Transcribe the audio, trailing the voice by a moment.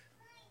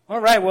All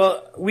right,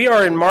 well, we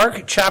are in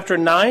Mark chapter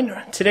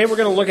 9. Today we're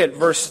going to look at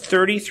verse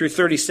 30 through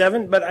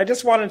 37, but I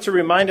just wanted to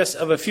remind us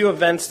of a few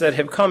events that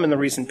have come in the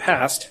recent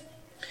past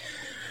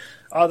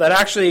that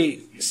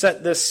actually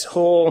set this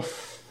whole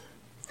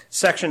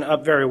section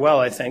up very well,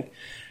 I think.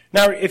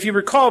 Now, if you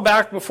recall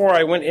back before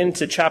I went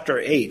into chapter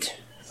 8,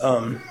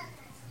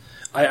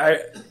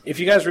 if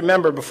you guys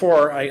remember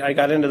before I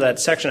got into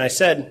that section, I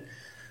said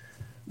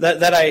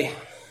that I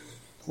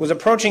was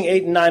approaching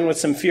 8 and 9 with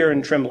some fear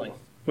and trembling,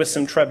 with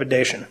some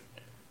trepidation.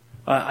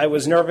 I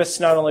was nervous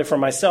not only for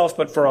myself,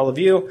 but for all of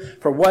you,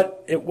 for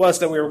what it was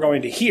that we were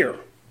going to hear.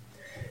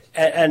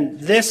 And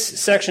this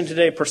section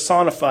today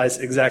personifies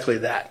exactly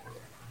that.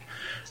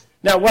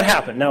 Now, what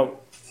happened? Now,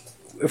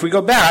 if we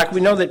go back, we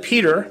know that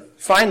Peter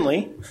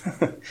finally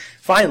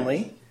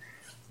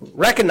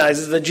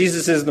recognizes that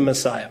Jesus is the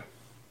Messiah.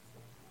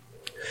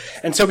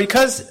 And so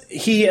because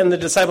he and the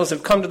disciples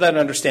have come to that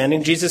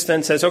understanding, Jesus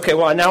then says, okay,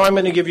 well, now I'm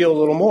going to give you a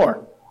little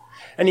more.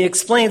 And he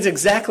explains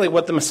exactly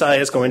what the Messiah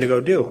is going to go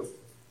do.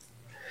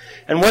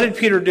 And what did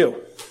Peter do?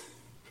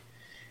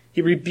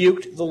 He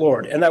rebuked the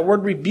Lord. And that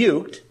word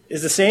rebuked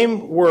is the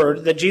same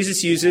word that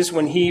Jesus uses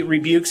when he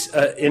rebukes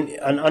an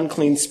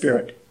unclean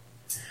spirit.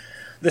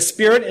 The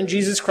spirit in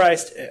Jesus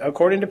Christ,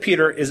 according to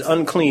Peter, is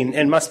unclean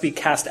and must be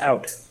cast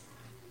out.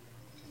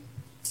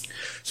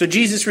 So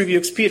Jesus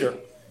rebukes Peter.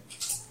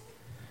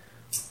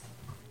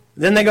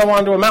 Then they go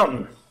on to a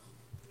mountain.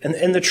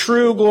 And the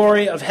true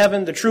glory of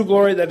heaven, the true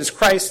glory that is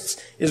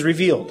Christ's, is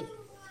revealed.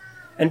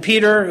 And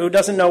Peter, who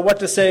doesn't know what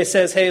to say,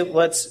 says, hey,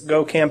 let's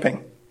go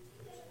camping.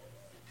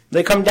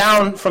 They come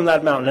down from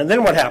that mountain. And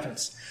then what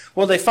happens?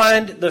 Well, they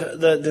find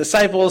the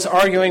disciples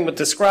arguing with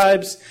the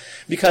scribes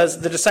because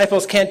the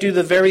disciples can't do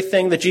the very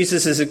thing that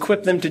Jesus has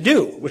equipped them to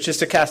do, which is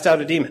to cast out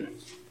a demon.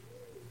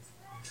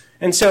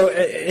 And so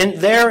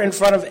there in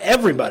front of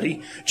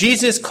everybody,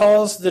 Jesus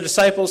calls the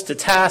disciples to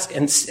task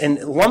and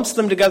lumps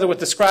them together with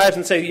the scribes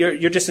and say,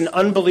 you're just an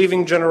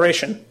unbelieving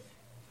generation.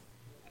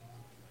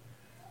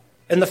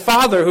 And the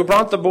father who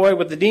brought the boy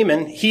with the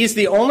demon, he's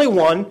the only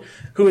one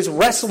who is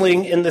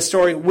wrestling in the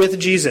story with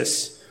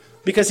Jesus.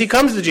 Because he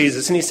comes to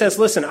Jesus and he says,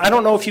 listen, I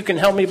don't know if you can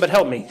help me, but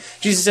help me.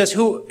 Jesus says,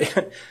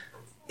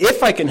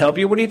 if I can help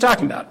you, what are you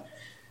talking about?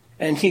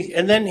 And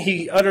then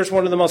he utters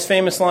one of the most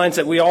famous lines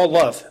that we all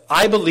love.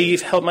 I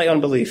believe, help my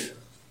unbelief.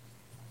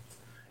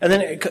 And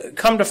then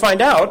come to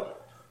find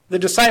out, the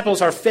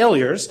disciples are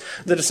failures.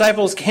 The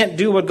disciples can't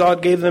do what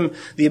God gave them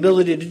the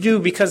ability to do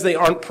because they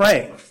aren't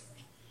praying.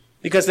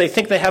 Because they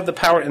think they have the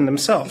power in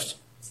themselves.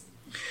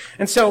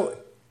 And so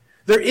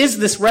there is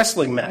this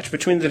wrestling match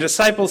between the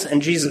disciples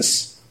and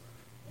Jesus.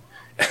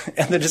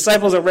 And the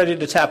disciples are ready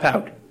to tap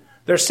out.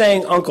 They're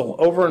saying, uncle,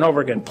 over and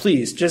over again,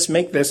 please, just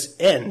make this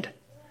end.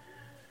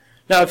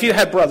 Now, if you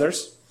had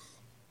brothers,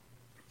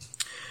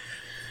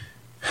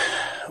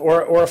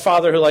 or a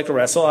father who liked to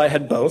wrestle, I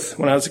had both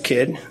when I was a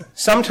kid.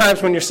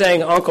 Sometimes when you're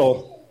saying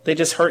uncle, they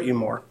just hurt you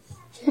more.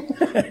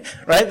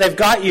 Right? They've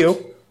got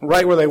you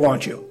right where they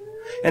want you.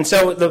 And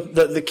so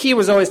the key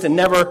was always to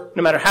never,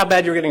 no matter how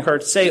bad you're getting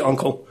hurt, say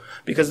uncle,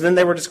 because then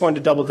they were just going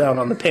to double down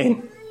on the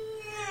pain.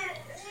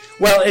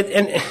 Well,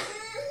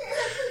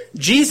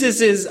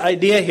 Jesus'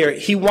 idea here,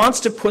 he wants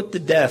to put to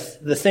death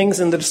the things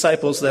in the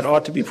disciples that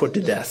ought to be put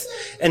to death.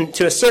 And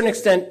to a certain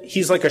extent,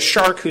 he's like a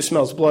shark who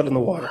smells blood in the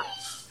water.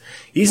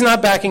 He's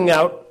not backing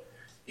out.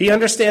 He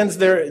understands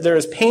there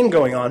is pain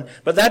going on,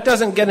 but that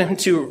doesn't get him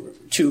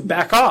to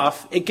back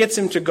off. It gets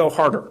him to go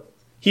harder.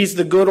 He's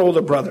the good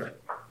older brother.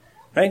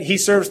 Right? He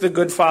serves the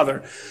good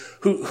father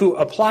who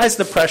applies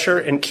the pressure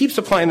and keeps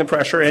applying the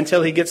pressure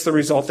until he gets the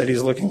result that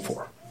he's looking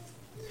for.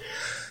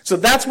 So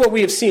that's what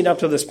we have seen up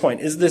to this point,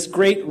 is this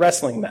great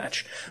wrestling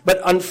match. But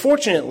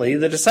unfortunately,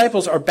 the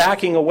disciples are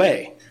backing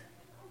away.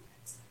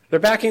 They're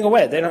backing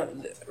away. They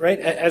don't, right?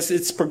 As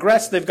it's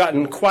progressed, they've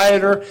gotten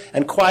quieter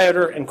and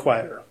quieter and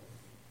quieter.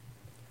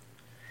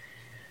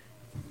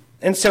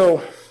 And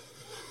so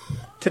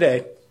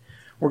today,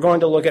 we're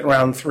going to look at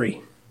round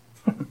 3.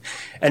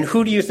 And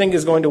who do you think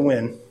is going to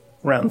win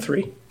round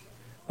 3?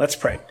 Let's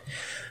pray.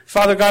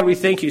 Father God, we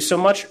thank you so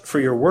much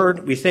for your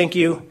word. We thank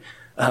you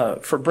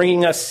for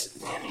bringing us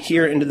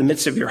here into the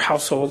midst of your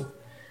household.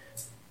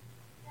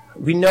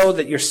 We know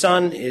that your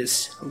son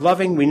is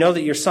loving. We know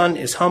that your son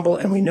is humble.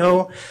 And we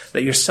know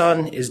that your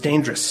son is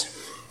dangerous.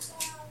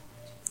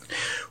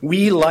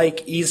 We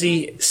like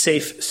easy,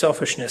 safe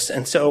selfishness.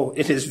 And so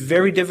it is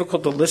very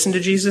difficult to listen to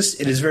Jesus.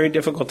 It is very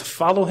difficult to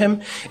follow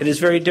him. It is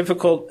very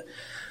difficult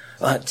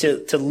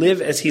to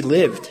live as he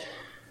lived.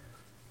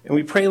 And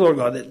we pray, Lord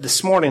God, that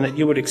this morning that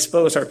you would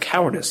expose our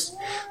cowardice,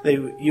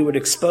 that you would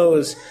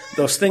expose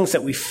those things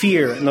that we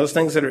fear and those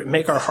things that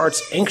make our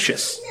hearts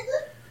anxious,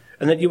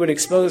 and that you would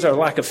expose our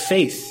lack of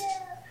faith,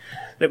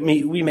 that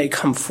we may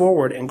come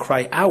forward and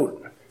cry out,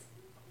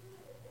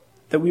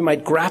 that we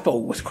might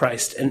grapple with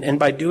Christ, and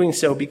by doing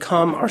so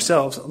become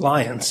ourselves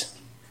lions.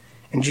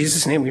 In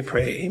Jesus' name we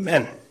pray,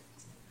 amen.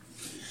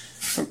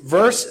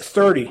 Verse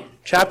 30,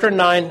 chapter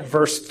 9,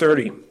 verse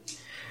 30.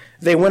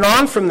 They went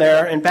on from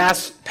there and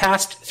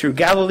passed through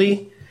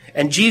Galilee,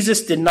 and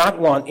Jesus did not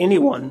want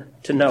anyone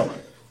to know.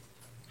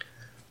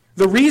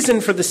 The reason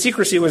for the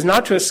secrecy was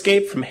not to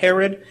escape from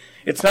Herod.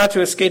 It's not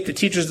to escape the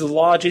teachers of the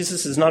law.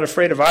 Jesus is not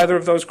afraid of either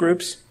of those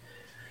groups.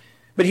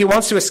 But he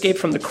wants to escape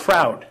from the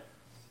crowd.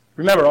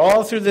 Remember,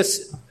 all through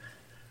this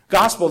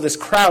gospel, this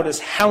crowd is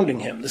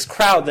hounding him. This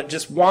crowd that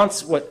just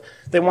wants what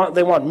they want.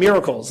 They want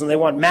miracles and they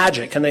want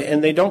magic, and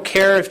they don't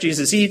care if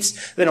Jesus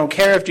eats. They don't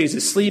care if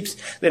Jesus sleeps.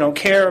 They don't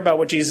care about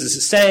what Jesus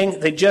is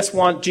saying. They just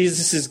want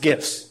Jesus'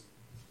 gifts.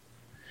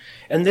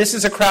 And this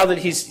is a crowd that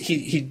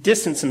he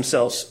distanced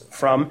himself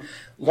from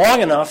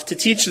long enough to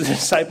teach the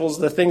disciples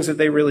the things that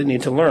they really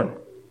need to learn.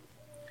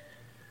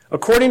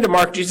 According to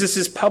Mark,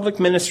 Jesus' public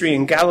ministry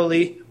in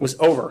Galilee was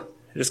over.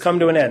 It has come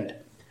to an end.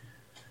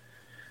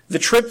 The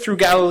trip through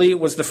Galilee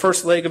was the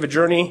first leg of a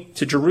journey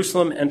to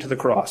Jerusalem and to the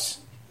cross.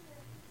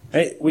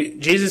 Right?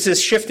 Jesus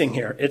is shifting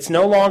here. It's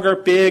no longer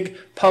big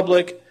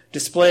public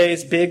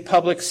displays, big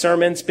public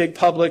sermons, big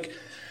public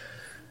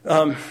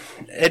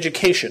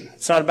education.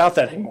 It's not about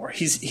that anymore.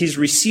 He's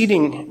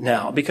receding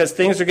now because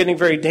things are getting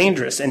very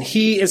dangerous, and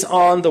he is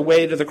on the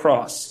way to the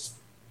cross.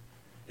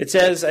 It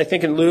says, I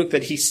think in Luke,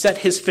 that he set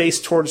his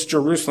face towards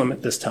Jerusalem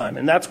at this time,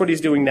 and that's what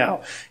he's doing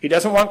now. He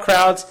doesn't want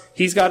crowds.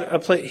 He's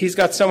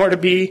got somewhere to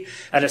be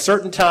at a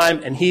certain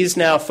time, and he's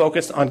now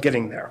focused on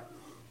getting there.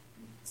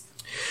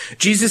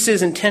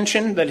 Jesus'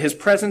 intention that his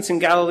presence in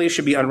Galilee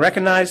should be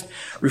unrecognized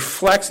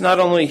reflects not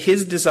only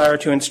his desire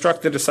to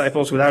instruct the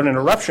disciples without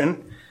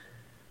interruption,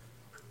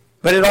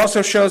 but it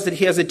also shows that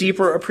he has a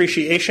deeper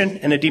appreciation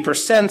and a deeper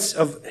sense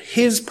of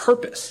his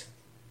purpose.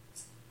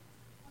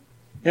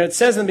 It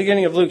says in the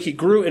beginning of Luke, he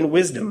grew in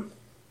wisdom.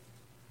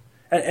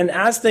 And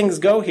as things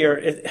go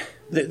here,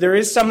 there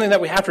is something that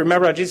we have to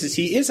remember about Jesus.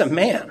 He is a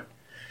man.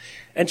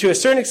 And to a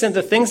certain extent,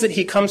 the things that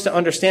he comes to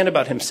understand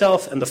about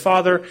himself and the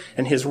Father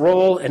and his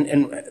role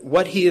and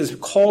what he is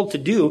called to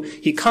do,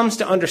 he comes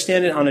to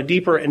understand it on a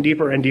deeper and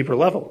deeper and deeper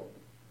level.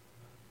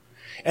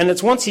 And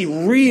it's once he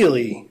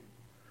really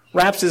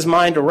wraps his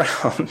mind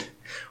around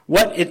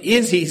what it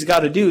is he's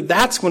got to do,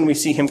 that's when we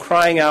see him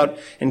crying out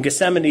in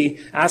Gethsemane,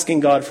 asking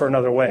God for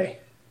another way.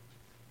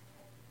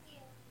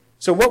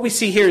 So what we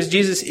see here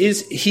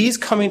is he's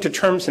coming to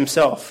terms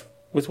himself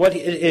with what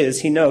it is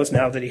he knows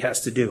now that he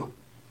has to do.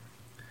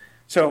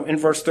 So in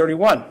verse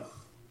 31,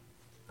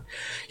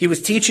 he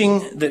was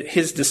teaching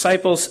his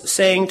disciples,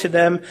 saying to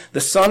them, the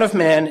Son of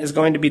Man is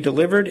going to be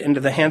delivered into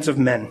the hands of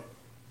men,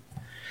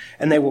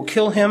 and they will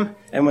kill him,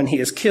 and when he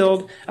is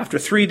killed, after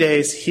 3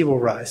 days, he will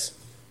rise.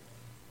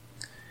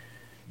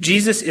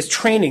 Jesus is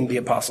training the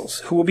apostles,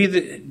 who will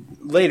be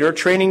later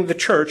training the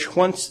church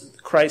once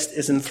Christ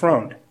is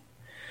enthroned.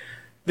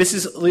 This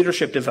is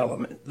leadership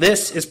development.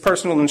 This is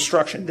personal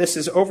instruction. This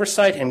is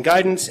oversight and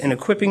guidance and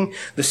equipping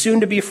the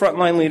soon-to-be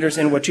frontline leaders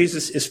in what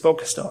Jesus is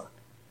focused on.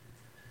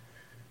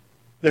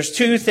 There's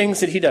two things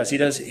that he does.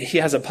 He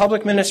has a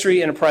public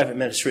ministry and a private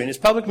ministry. And his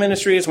public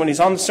ministry is when he's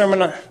on the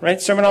Sermon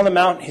on the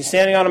Mount. He's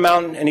standing on a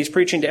mountain and he's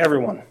preaching to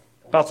everyone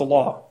about the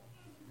law.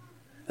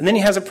 And then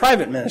he has a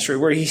private ministry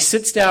where he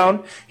sits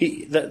down,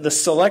 the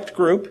select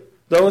group,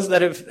 those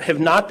that have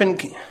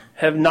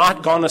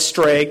not gone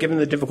astray, given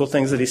the difficult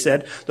things that he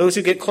said, those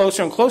who get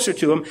closer and closer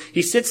to him,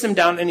 he sits them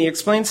down and he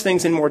explains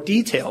things in more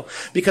detail,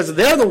 because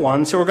they're the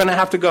ones who are going to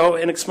have to go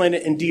and explain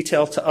it in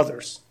detail to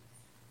others.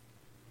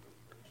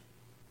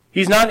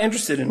 He's not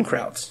interested in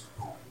crowds.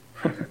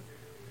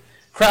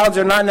 Crowds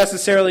are not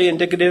necessarily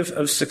indicative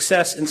of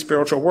success in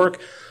spiritual work,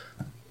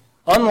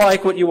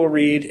 unlike what you will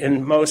read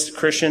in most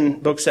Christian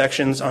book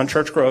sections on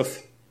church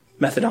growth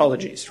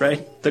methodologies,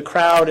 right? The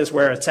crowd is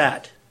where it's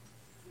at.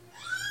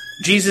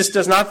 Jesus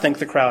does not think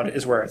the crowd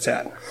is where it's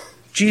at.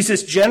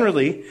 Jesus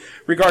generally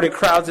regarded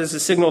crowds as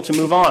a signal to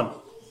move on,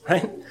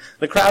 right?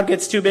 The crowd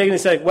gets too big and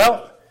he's like,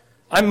 well,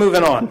 I'm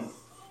moving on.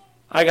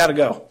 I got to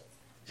go.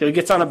 So he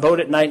gets on a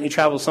boat at night and he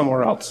travels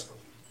somewhere else.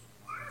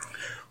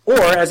 Or,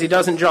 as he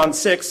does in John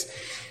 6,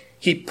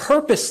 he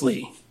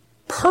purposely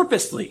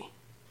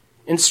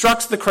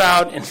instructs the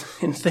crowd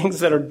in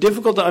things that are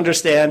difficult to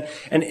understand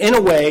and in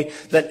a way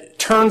that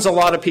turns a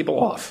lot of people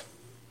off.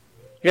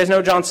 You guys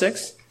know John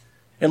 6?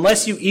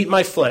 Unless you eat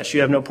my flesh,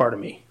 you have no part of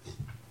me.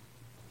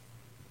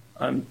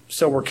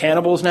 So we're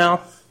cannibals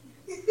now?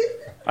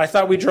 I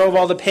thought we drove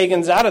all the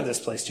pagans out of this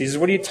place. Jesus,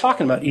 what are you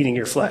talking about, eating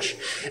your flesh?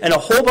 And a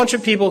whole bunch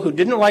of people who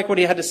didn't like what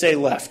he had to say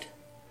left.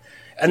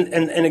 And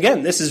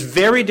again, this is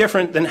very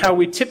different than how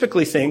we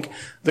typically think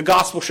the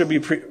gospel should be,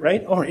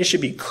 right? Or it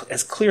should be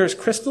as clear as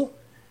crystal.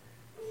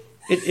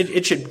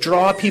 It should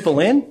draw people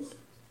in.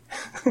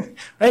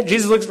 Right?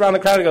 Jesus looks around the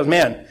crowd and goes,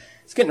 man,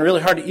 it's getting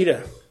really hard to eat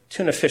a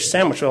tuna fish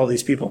sandwich with all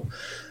these people.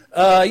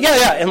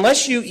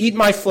 Unless you eat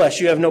my flesh,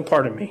 you have no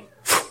part of me.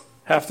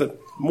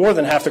 More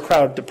than half the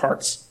crowd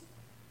departs.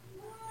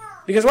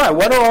 Because why?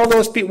 What are all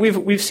those people?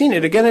 We've seen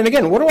it again and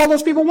again. What do all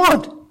those people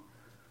want?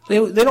 They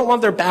don't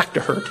want their back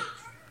to hurt.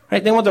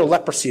 Right? They want their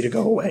leprosy to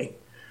go away.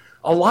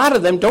 A lot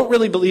of them don't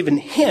really believe in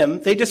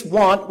him. They just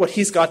want what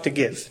he's got to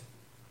give.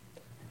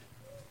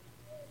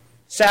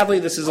 Sadly,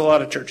 this is a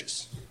lot of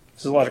churches.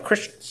 This is a lot of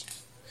Christians.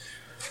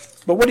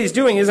 But what he's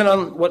doing isn't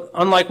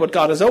unlike what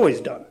God has always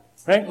done.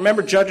 Right?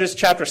 Remember Judges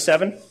chapter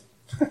 7?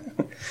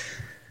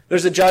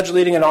 There's a judge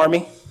leading an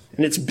army,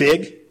 and it's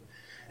big.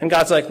 And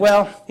God's like,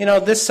 well,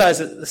 the size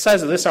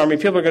of this army,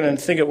 people are going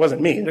to think it wasn't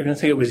me. They're going to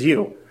think it was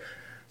you.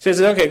 So he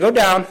says, okay, go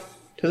down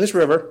to this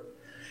river,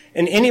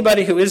 and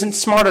anybody who isn't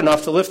smart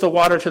enough to lift the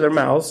water to their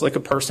mouths like a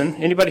person,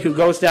 anybody who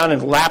goes down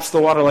and laps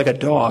the water like a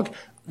dog,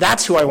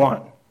 that's who I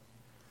want.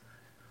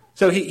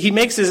 So he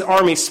makes his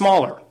army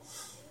smaller.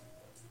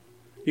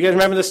 You guys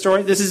remember this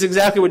story? This is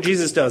exactly what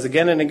Jesus does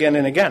again and again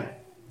and again.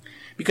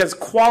 Because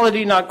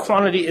quality, not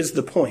quantity, is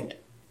the point.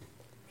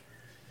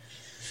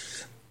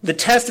 The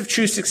test of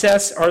true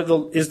success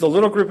is the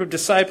little group of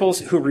disciples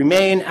who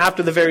remain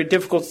after the very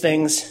difficult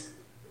things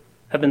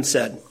have been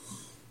said.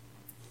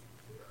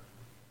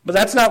 But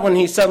that's not when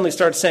he suddenly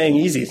starts saying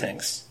easy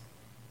things.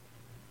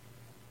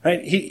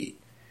 Right?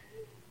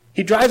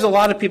 He drives a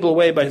lot of people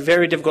away by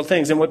very difficult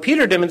things. And what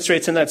Peter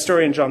demonstrates in that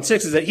story in John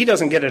 6 is that he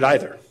doesn't get it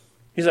either.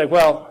 He's like,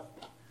 well,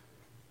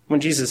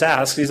 when Jesus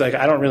asks, he's like,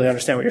 I don't really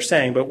understand what you're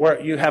saying,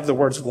 but you have the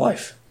words of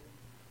life.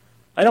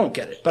 I don't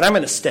get it, but I'm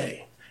going to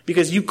stay.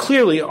 Because you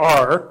clearly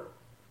are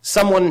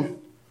someone,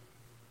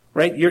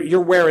 right? You're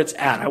where it's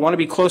at. I want to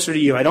be closer to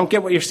you. I don't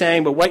get what you're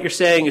saying, but what you're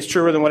saying is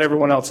truer than what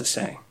everyone else is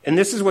saying. And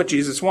this is what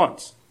Jesus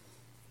wants.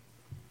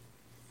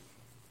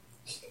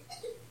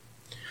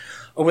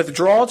 A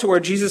withdrawal to where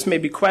Jesus may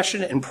be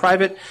questioned in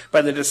private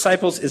by the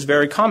disciples is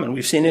very common.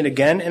 We've seen it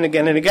again and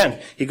again and again.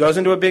 He goes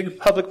into a big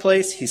public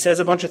place, he says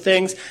a bunch of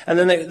things, and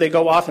then they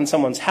go off in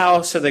someone's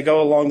house, or they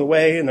go along the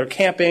way, and they're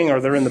camping,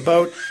 or they're in the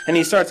boat, and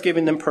he starts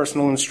giving them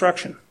personal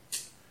instruction.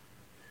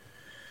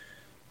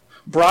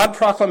 Broad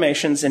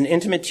proclamations and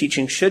intimate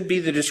teaching should be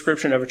the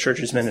description of a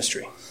church's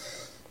ministry.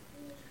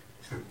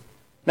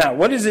 Now,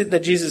 what is it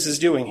that Jesus is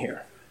doing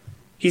here?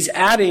 He's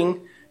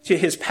adding to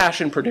his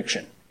passion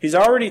prediction. He's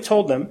already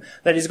told them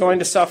that he's going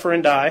to suffer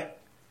and die,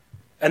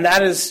 and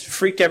that has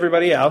freaked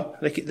everybody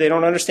out. They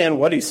don't understand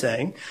what he's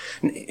saying.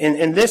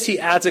 In this, he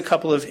adds a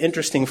couple of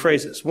interesting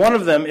phrases. One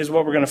of them is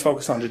what we're going to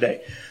focus on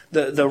today.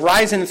 The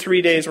rise in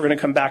 3 days we're going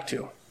to come back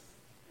to.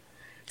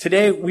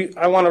 Today,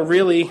 I want to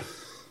really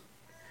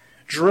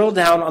drill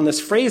down on this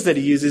phrase that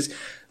he uses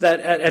that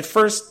at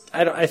first,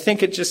 I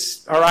think it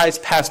just, our eyes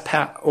pass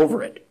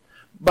over it.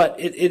 But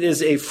it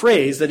is a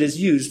phrase that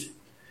is used,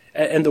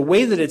 and the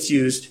way that it's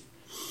used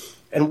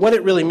and what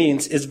it really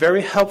means is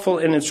very helpful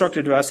and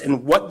instructive to us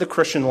in what the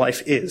Christian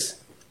life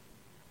is.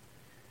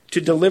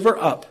 To deliver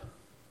up,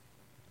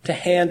 to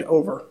hand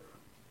over.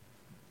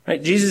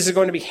 Right? Jesus is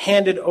going to be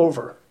handed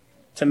over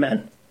to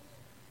men.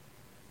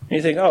 And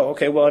you think, oh,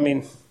 okay, well,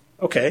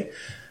 okay.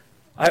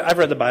 I've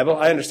read the Bible.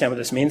 I understand what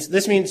this means.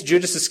 This means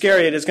Judas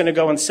Iscariot is going to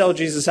go and sell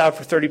Jesus out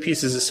for 30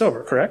 pieces of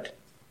silver, correct?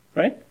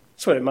 Right?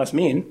 That's what it must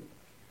mean.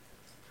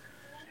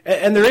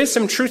 And there is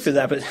some truth to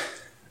that, but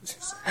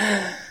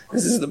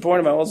this is the point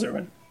of my whole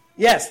sermon.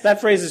 Yes,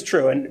 that phrase is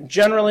true. And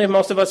generally,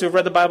 most of us who've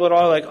read the Bible at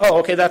all are like, oh,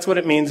 okay, that's what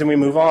it means, and we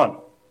move on.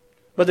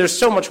 But there's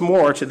so much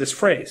more to this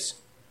phrase.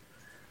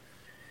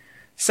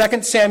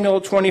 2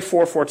 Samuel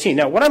 24:14.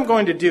 Now, what I'm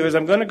going to do is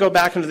I'm going to go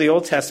back into the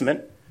Old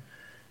Testament,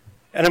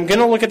 and I'm going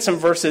to look at some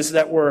verses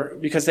that were,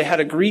 because they had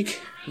a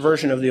Greek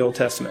version of the Old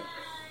Testament.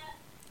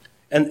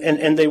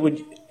 And they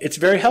would, it's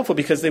very helpful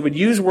because they would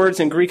use words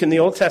in Greek in the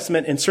Old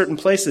Testament in certain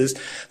places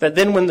that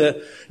then when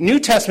the New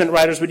Testament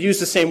writers would use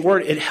the same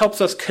word, it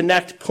helps us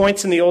connect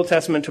points in the Old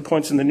Testament to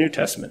points in the New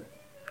Testament.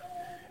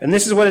 And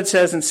this is what it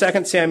says in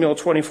 2 Samuel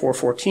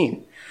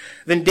 24:14.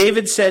 Then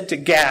David said to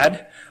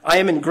Gad, I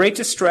am in great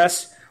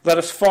distress. Let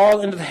us fall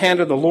into the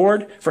hand of the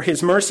Lord, for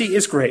his mercy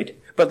is great.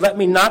 But let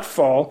me not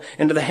fall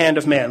into the hand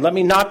of man. Let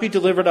me not be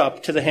delivered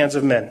up to the hands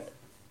of men.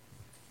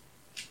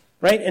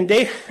 Right? And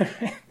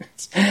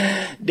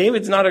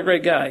David's not a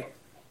great guy.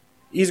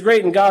 He's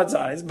great in God's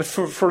eyes, but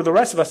for the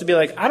rest of us to be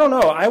like, I don't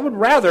know, I would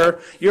rather,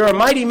 you're a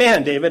mighty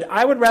man, David,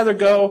 I would rather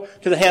go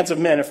to the hands of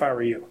men if I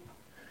were you.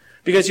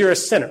 Because you're a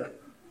sinner.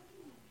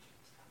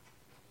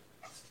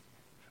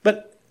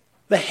 But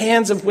the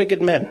hands of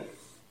wicked men.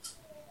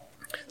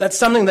 That's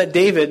something that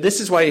David, this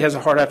is why he has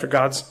a heart after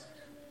God's.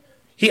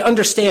 He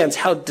understands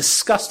how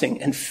disgusting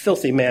and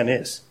filthy man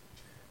is.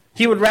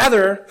 He would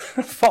rather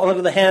fall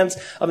into the hands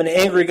of an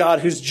angry God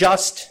who's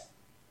just,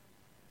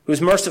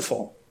 who's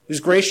merciful, who's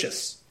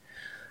gracious,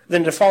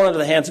 than to fall into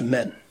the hands of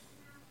men.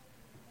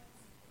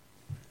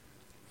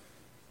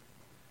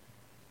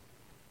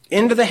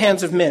 Into the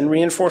hands of men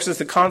reinforces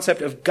the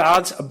concept of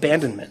God's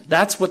abandonment.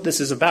 That's what this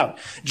is about.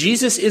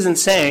 Jesus isn't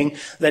saying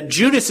that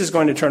Judas is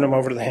going to turn him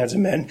over to the hands of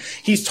men.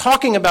 He's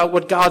talking about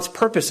what God's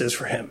purpose is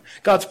for him.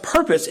 God's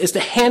purpose is to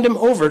hand him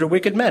over to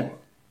wicked men.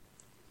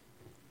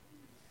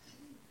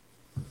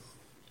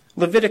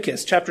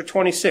 Leviticus chapter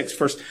 26,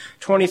 verse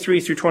 23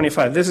 through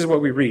 25. This is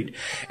what we read.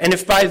 And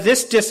if by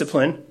this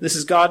discipline, this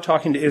is God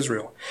talking to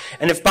Israel,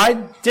 and if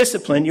by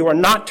discipline you are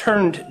not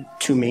turned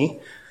to me,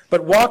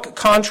 but walk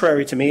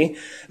contrary to me,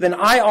 then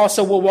I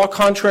also will walk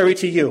contrary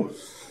to you.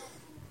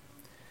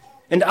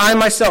 And I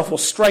myself will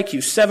strike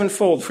you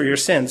sevenfold for your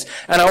sins,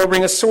 and I will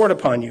bring a sword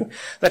upon you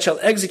that shall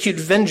execute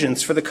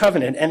vengeance for the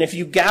covenant. And if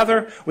you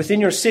gather within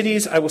your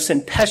cities, I will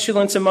send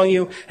pestilence among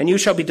you, and you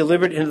shall be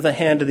delivered into the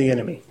hand of the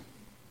enemy.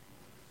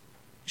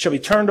 shall be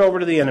turned over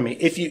to the enemy.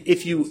 If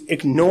you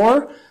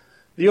ignore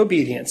the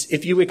obedience,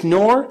 if you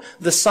ignore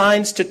the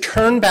signs to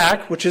turn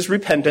back, which is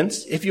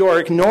repentance, if you are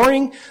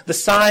ignoring the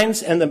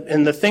signs and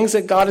the things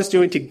that God is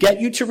doing to get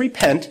you to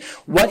repent,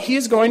 what he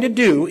is going to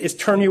do is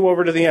turn you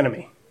over to the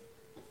enemy.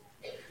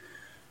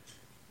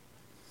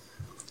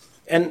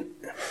 And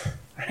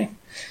right,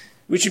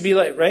 we should be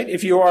like, right?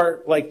 If you are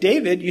like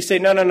David, you say,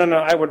 no,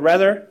 I would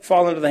rather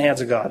fall into the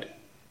hands of God.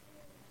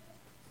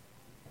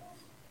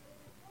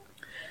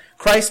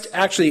 Christ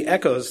actually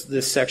echoes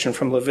this section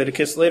from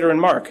Leviticus later in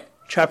Mark,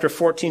 chapter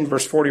 14,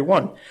 verse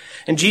 41.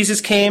 And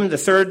Jesus came the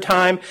third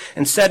time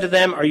and said to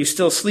them, are you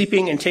still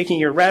sleeping and taking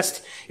your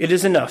rest? It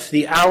is enough.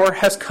 The hour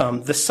has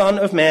come. The Son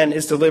of Man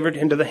is delivered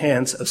into the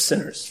hands of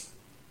sinners.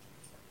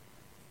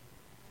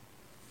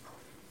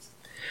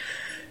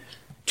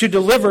 To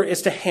deliver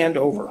is to hand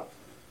over.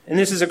 And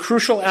this is a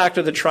crucial act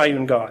of the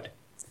triune God,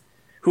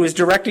 who is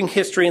directing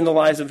history in the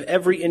lives of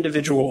every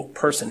individual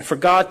person. For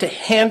God to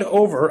hand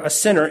over a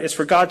sinner is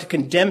for God to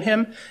condemn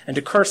him and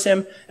to curse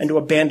him and to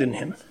abandon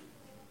him.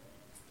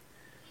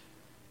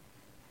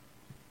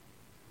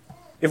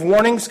 If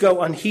warnings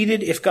go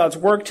unheeded, if God's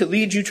work to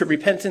lead you to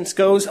repentance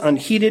goes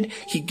unheeded,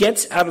 he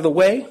gets out of the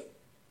way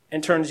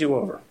and turns you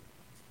over.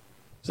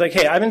 It's like,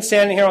 hey, I've been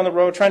standing here on the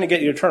road trying to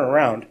get you to turn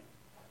around.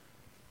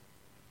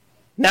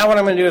 Now what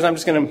I'm going to do is I'm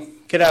just going to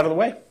get out of the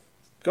way.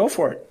 Go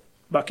for it,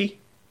 Bucky.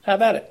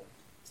 Have at it.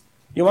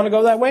 You want to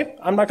go that way?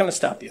 I'm not going to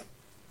stop you.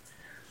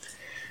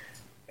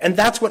 And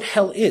that's what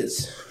hell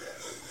is.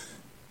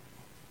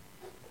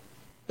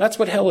 That's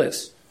what hell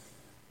is.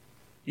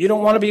 You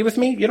don't want to be with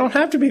me? You don't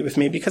have to be with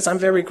me because I'm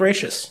very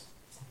gracious.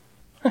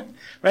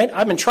 Right?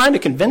 I've been trying to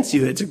convince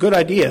you it's a good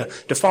idea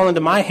to fall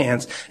into my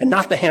hands and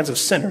not the hands of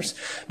sinners.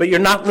 But you're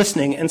not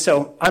listening, and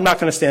so I'm not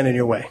going to stand in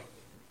your way.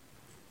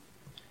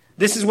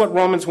 This is what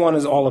Romans 1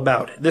 is all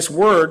about. This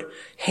word,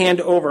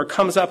 hand over,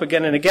 comes up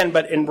again and again,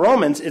 but in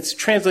Romans it's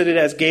translated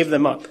as gave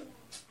them up.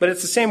 But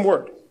it's the same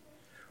word.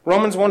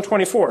 Romans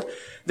 1:24.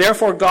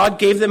 Therefore God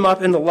gave them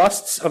up in the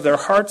lusts of their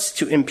hearts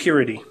to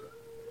impurity.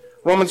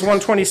 Romans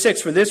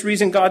 1:26. For this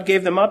reason God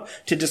gave them up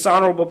to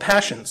dishonorable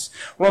passions.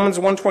 Romans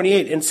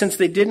 1:28. And since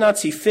they did not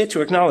see fit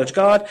to acknowledge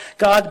God,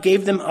 God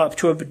gave them up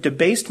to a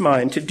debased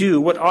mind to do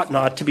what ought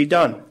not to be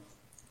done.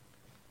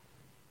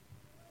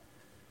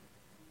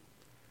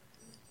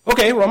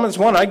 Okay, Romans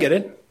 1, I get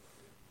it.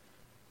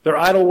 They're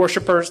idol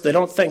worshipers. They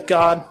don't thank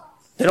God.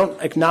 They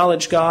don't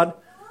acknowledge God.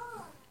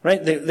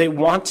 Right? They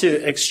want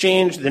to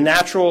exchange the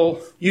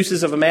natural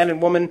uses of a man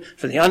and woman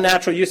for the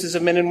unnatural uses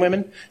of men and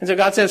women. And so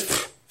God says,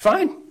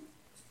 fine.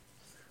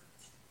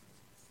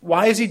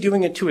 Why is he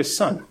doing it to his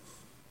son?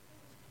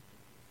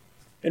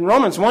 In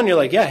Romans 1, you're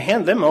like, yeah,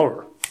 hand them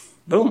over.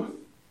 Boom.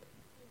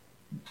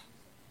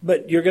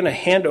 But you're going to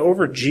hand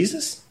over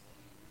Jesus?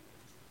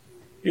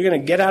 You're going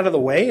to get out of the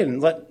way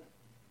and let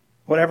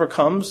whatever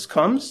comes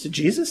to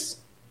Jesus?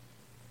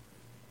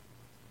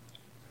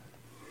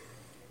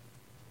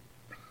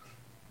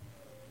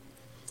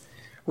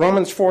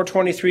 Romans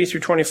 4:23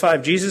 through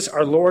 25. Jesus,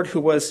 our Lord, who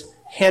was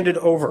handed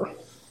over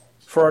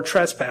for our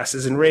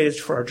trespasses and raised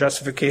for our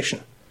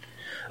justification.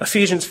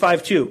 Ephesians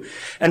 5:2.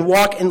 And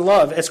walk in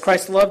love as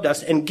Christ loved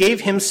us and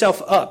gave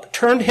himself up,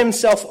 turned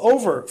himself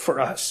over for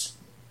us.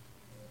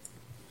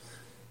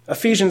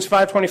 Ephesians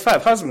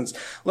 5:25. Husbands,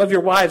 love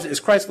your wives as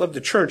Christ loved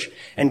the church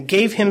and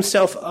gave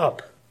himself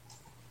up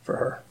for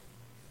her.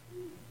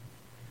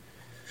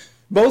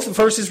 Both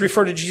verses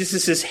refer to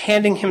Jesus as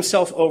handing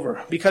himself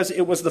over because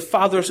it was the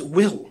Father's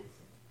will.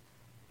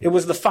 It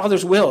was the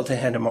Father's will to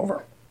hand him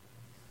over.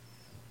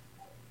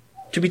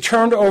 To be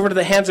turned over to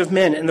the hands of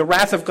men in the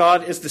wrath of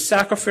God is the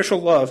sacrificial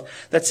love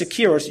that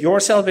secures your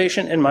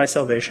salvation and my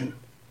salvation.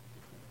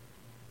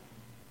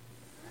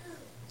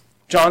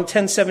 John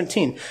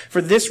 10:17.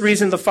 For this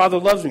reason the Father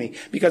loves me,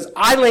 because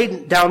I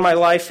laid down my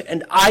life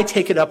and I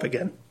take it up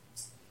again.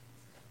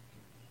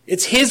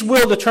 It's his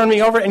will to turn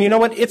me over, and you know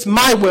what? It's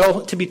my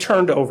will to be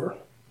turned over.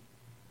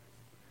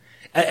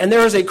 And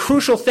there is a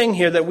crucial thing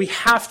here that we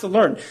have to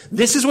learn.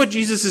 This is what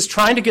Jesus is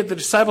trying to get the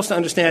disciples to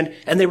understand,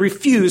 and they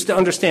refuse to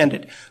understand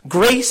it.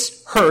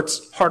 Grace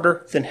hurts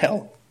harder than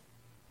hell.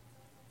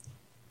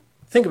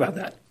 Think about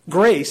that.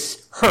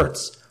 Grace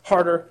hurts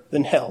harder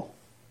than hell.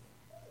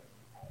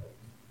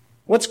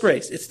 What's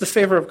grace? It's the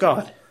favor of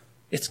God.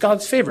 It's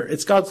God's favor.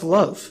 It's God's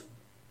love.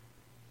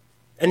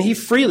 And he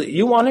freely,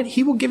 you want it,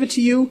 he will give it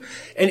to you,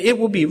 and it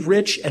will be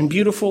rich and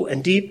beautiful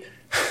and deep,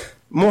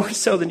 more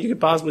so than you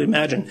could possibly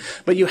imagine.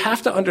 But you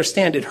have to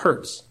understand it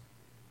hurts.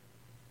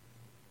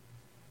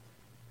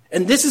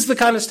 And this is the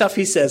kind of stuff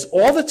he says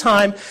all the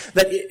time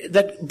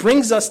that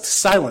brings us to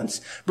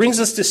silence, brings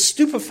us to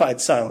stupefied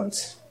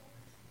silence.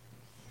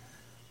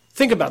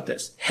 Think about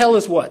this. Hell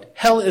is what?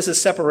 Hell is a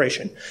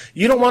separation.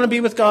 You don't want to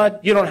be with God,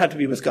 you don't have to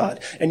be with God.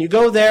 And you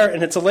go there,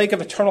 and it's a lake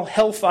of eternal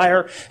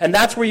hellfire, and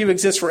that's where you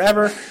exist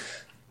forever,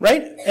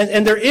 right?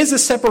 And there is a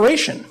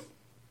separation.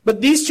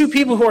 But these two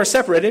people who are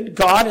separated,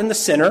 God and the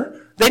sinner,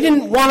 they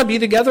didn't want to be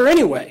together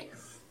anyway.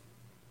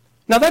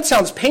 Now that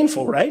sounds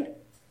painful, right?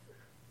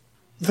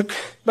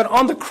 But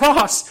on the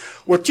cross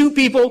were two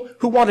people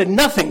who wanted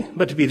nothing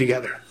but to be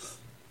together.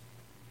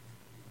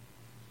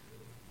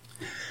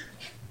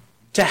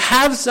 To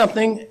have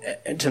something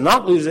and to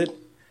not lose it,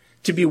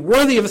 to be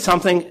worthy of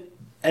something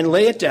and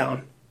lay it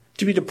down,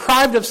 to be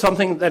deprived of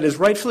something that is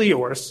rightfully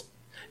yours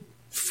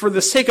for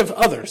the sake of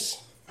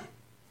others,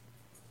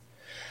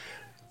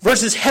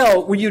 versus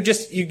hell where you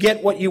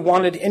get what you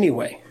wanted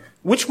anyway.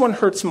 Which one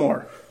hurts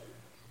more?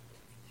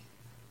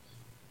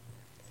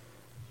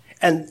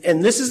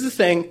 And this is the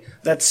thing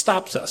that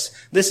stops us.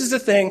 This is the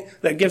thing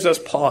that gives us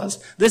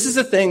pause. This is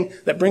the thing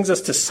that brings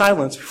us to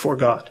silence before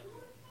God.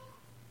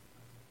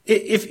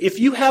 If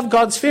you have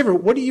God's favor,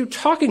 what are you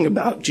talking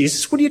about,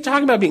 Jesus? What are you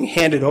talking about being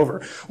handed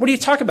over? What are you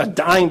talking about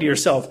dying to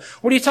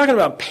yourself? What are you talking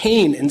about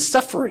pain and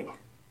suffering?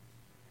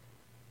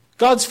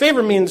 God's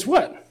favor means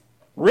what?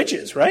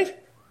 Riches, right?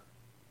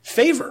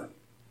 Favor,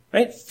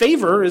 right?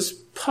 Favor is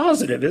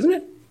positive, isn't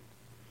it?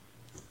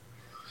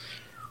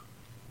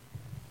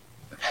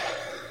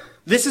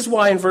 This is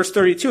why in verse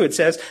 32 it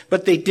says,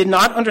 but they did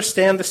not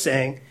understand the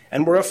saying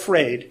and were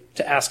afraid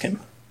to ask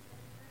him.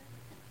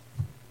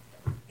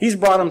 He's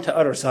brought them to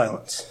utter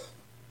silence.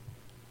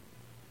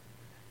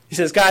 He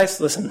says, guys,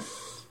 listen,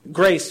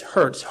 grace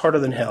hurts harder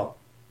than hell.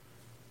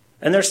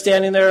 And they're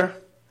standing there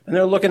and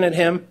they're looking at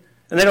him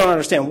and they don't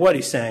understand what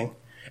he's saying.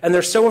 And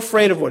they're so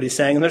afraid of what he's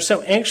saying and they're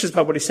so anxious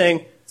about what he's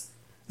saying,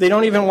 they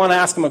don't even want to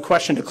ask him a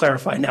question to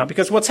clarify now.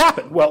 Because what's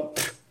happened? Well,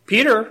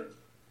 Peter,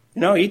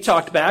 he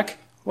talked back.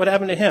 What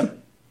happened to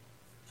him?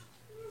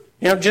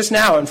 Just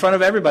now in front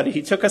of everybody,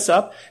 he took us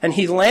up and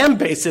he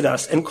lambasted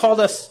us and called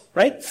us,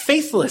 right,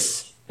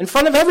 faithless in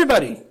front of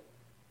everybody.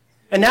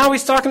 And now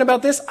he's talking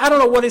about this. I don't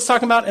know what he's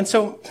talking about. And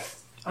so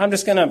I'm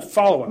just going to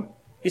follow him.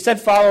 He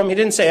said follow him. He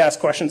didn't say ask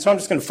questions. So I'm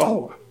just going to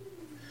follow him.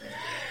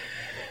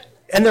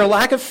 And their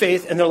lack of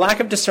faith and their lack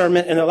of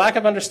discernment and their lack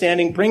of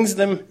understanding brings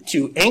them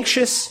to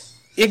anxious,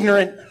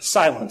 ignorant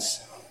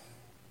silence.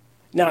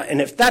 Now,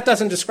 and if that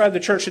doesn't describe the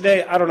church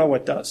today, I don't know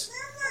what does.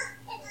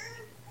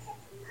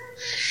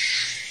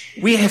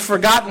 We have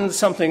forgotten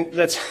something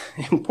that's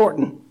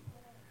important.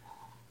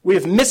 We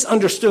have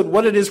misunderstood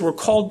what it is we're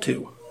called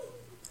to.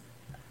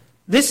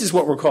 This is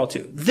what we're called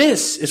to.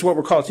 This is what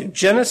we're called to.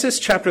 Genesis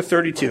chapter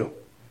 32,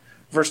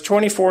 verse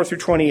 24 through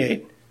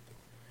 28.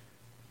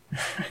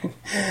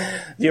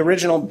 The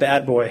original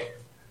bad boy.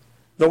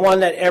 The one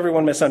that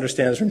everyone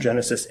misunderstands from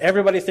Genesis.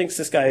 Everybody thinks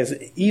this guy is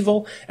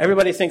evil.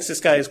 Everybody thinks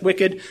this guy is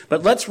wicked.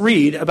 But let's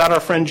read about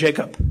our friend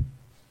Jacob.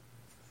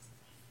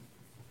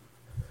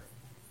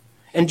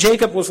 And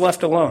Jacob was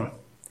left alone.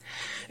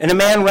 And a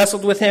man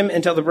wrestled with him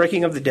until the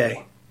breaking of the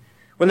day.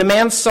 When the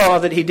man saw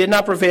that he did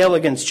not prevail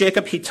against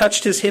Jacob, he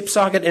touched his hip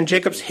socket, and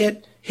Jacob's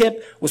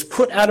hip was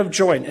put out of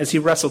joint as he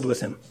wrestled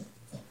with him.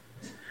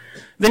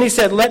 Then he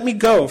said, let me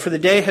go, for the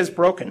day has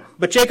broken.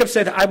 But Jacob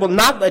said, I will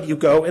not let you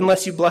go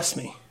unless you bless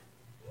me.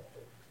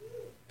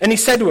 And he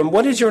said to him,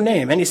 what is your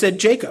name? And he said,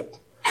 Jacob.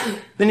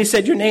 Then he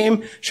said, your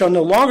name shall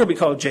no longer be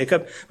called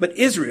Jacob, but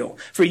Israel,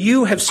 for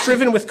you have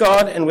striven with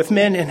God and with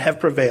men and have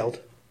prevailed.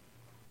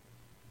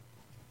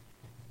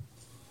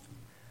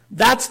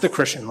 That's the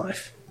Christian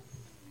life.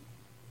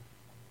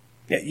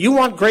 Yeah, you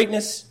want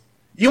greatness.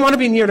 You want to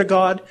be near to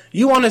God.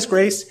 You want His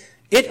grace.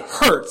 It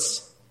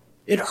hurts.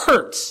 It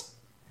hurts.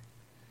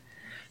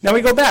 Now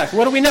we go back.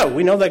 What do we know?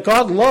 We know that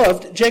God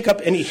loved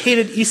Jacob and He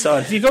hated Esau.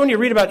 And if you go and you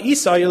read about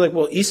Esau, you're like,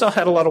 well, Esau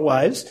had a lot of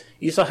wives.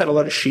 Esau had a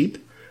lot of sheep.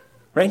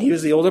 Right? He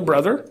was the older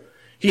brother.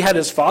 He had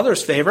his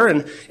father's favor,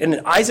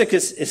 and Isaac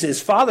is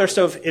his father.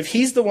 So if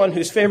he's the one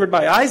who's favored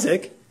by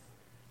Isaac,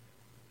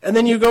 and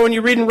then you go and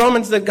you read in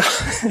Romans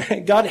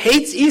that God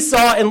hates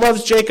Esau and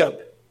loves Jacob.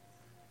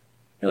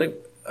 You're like,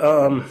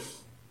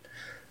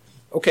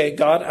 okay,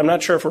 God, I'm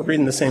not sure if we're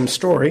reading the same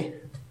story,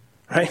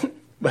 right?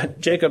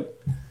 But Jacob,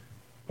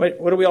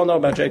 what do we all know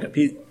about Jacob?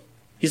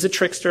 He's a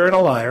trickster and a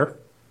liar.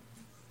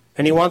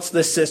 And he wants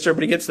this sister,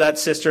 but he gets that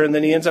sister, and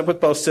then he ends up with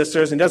both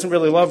sisters, and he doesn't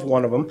really love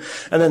one of them.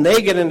 And then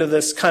they get into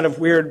this kind of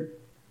weird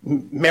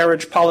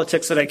marriage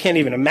politics that I can't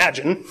even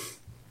imagine.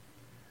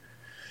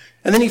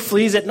 And then he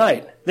flees at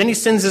night. Then he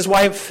sends his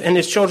wife and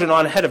his children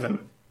on ahead of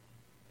him.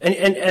 And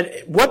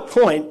at what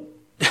point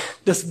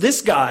does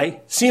this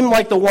guy seem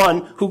like the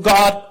one who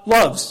God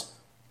loves?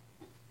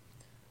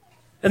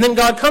 And then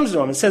God comes to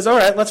him and says, all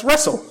right, let's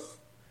wrestle.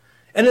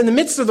 And in the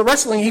midst of the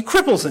wrestling, he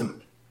cripples him.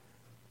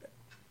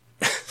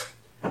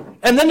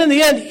 And then in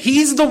the end,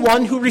 he's the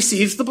one who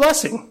receives the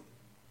blessing.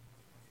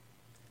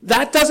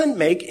 That doesn't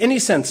make any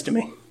sense to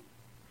me.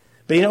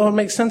 But you know what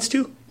makes sense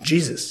to?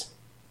 Jesus.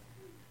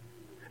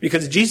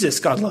 Because Jesus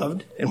God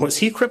loved, and was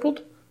he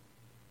crippled?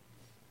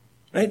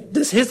 Right?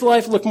 Does his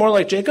life look more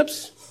like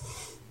Jacob's?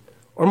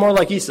 Or more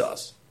like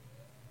Esau's?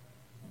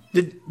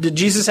 Did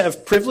Jesus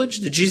have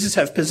privilege? Did Jesus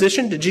have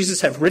position? Did Jesus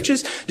have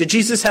riches? Did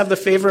Jesus have the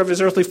favor of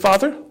his earthly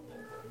father?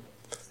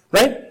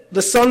 Right?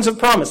 The sons of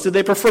promise, did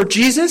they prefer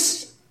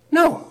Jesus?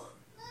 No.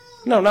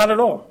 No, not at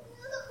all.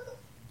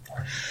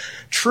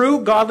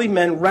 True godly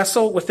men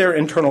wrestle with their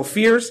internal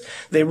fears.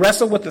 They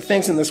wrestle with the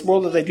things in this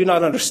world that they do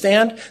not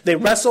understand. They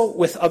wrestle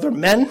with other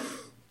men.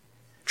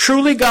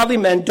 Truly godly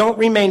men don't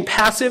remain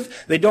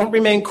passive, they don't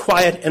remain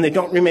quiet, and they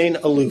don't remain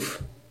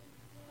aloof.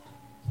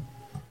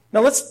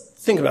 Now let's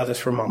think about this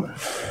for a moment.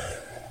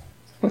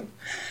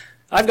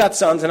 I've got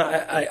sons, and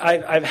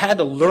I've had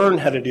to learn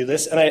how to do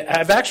this, and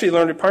I've actually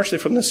learned it partially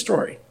from this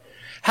story.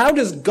 How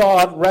does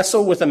God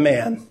wrestle with a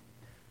man,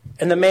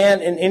 and the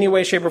man in any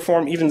way, shape, or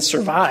form even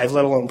survive,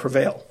 let alone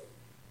prevail?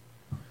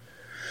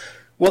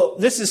 Well,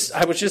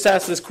 I was just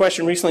asked this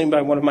question recently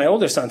by one of my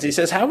older sons. He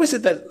says, how is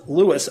it that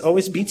Lewis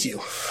always beats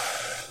you?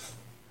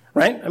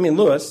 Right? I mean,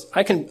 Lewis,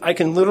 I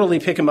can literally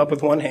pick him up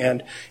with one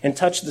hand and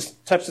touch the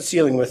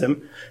ceiling with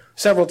him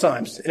several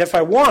times. And if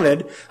I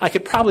wanted, I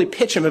could probably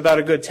pitch him about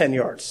a good 10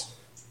 yards.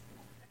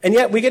 And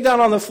yet we get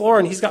down on the floor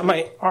and he's got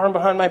my arm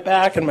behind my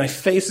back and my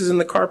face is in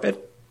the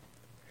carpet.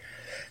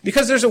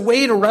 Because there's a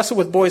way to wrestle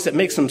with boys that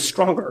makes them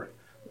stronger.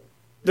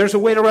 There's a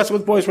way to wrestle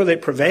with boys where they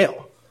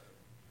prevail.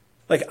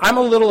 Like, I'm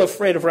a little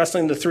afraid of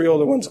wrestling the 3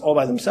 older ones all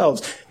by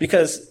themselves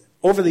because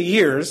over the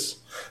years,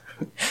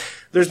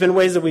 there's been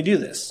ways that we do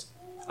this.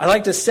 I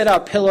like to set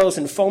out pillows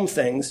and foam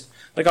things,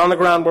 like on the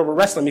ground where we're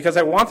wrestling, because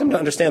I want them to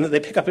understand that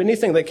they pick up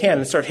anything they can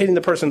and start hitting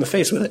the person in the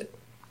face with it.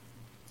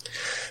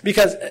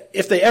 Because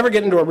if they ever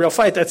get into a real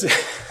fight, that's,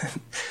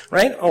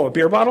 right? Oh, a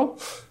beer bottle?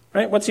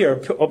 Right? What's here?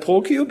 A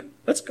pool cube?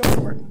 Let's go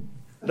for it.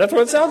 That's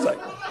what it sounds like.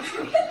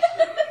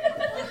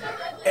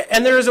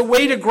 And there is a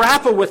way to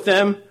grapple with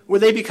them where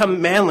they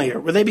become manlier,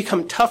 where they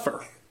become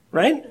tougher,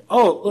 right?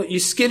 Oh, look, you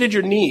skidded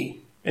your knee,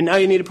 and now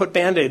you need to put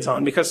Band-Aids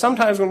on. Because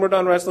sometimes when we're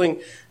done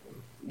wrestling,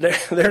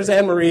 there's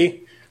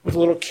Anne-Marie with a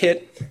little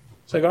kit.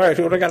 It's like, all right,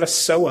 what do I got to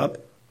sew up?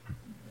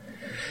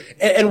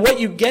 And what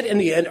you get in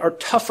the end are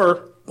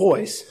tougher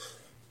boys.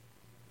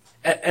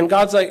 And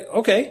God's like,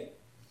 okay,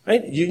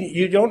 right?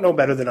 You don't know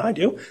better than I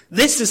do.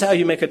 This is how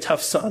you make a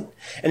tough son.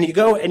 And you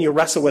go and you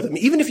wrestle with him,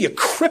 even if you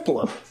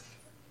cripple him.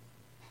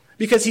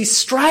 Because he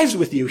strives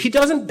with you. He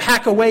doesn't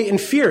back away in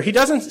fear. He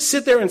doesn't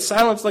sit there in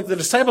silence like the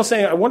disciples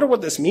saying, I wonder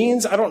what this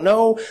means. I don't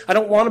know. I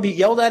don't want to be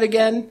yelled at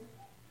again.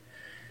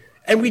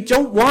 And we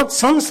don't want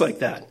sons like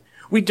that.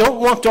 We don't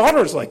want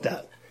daughters like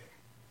that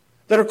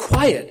are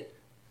quiet,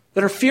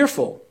 that are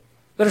fearful,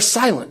 that are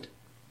silent.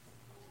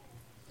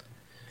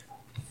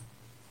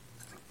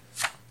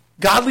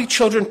 Godly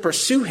children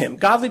pursue him.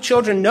 Godly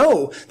children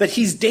know that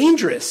he's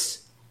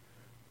dangerous,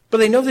 but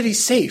they know that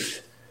he's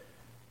safe.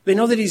 They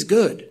know that he's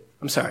good.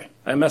 I'm sorry,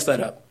 I messed that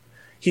up.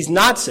 He's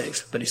not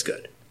safe, but he's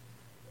good.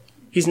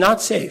 He's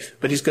not safe,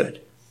 but he's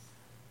good.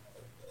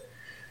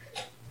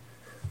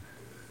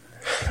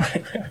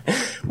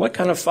 What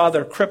kind of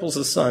father cripples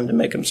his son to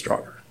make him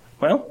stronger?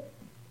 Well,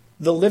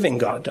 the living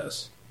God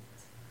does.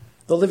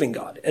 The living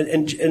God.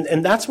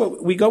 And that's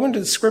what we go into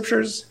the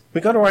scriptures,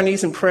 we go to our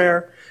knees in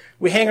prayer,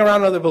 we hang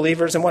around other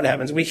believers, and what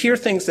happens? We hear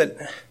things that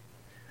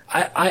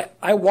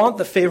I want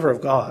the favor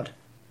of God,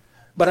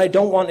 but I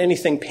don't want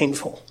anything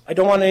painful. I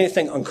don't want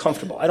anything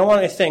uncomfortable. I don't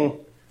want anything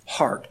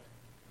hard.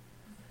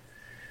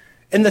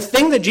 And the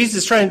thing that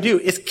Jesus is trying to do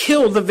is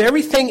kill the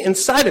very thing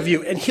inside of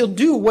you, and he'll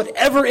do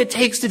whatever it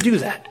takes to do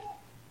that.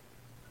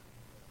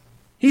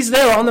 He's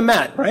there on the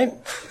mat, right?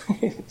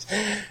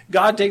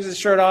 God takes his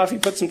shirt off. He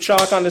puts some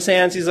chalk on his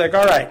hands. He's like,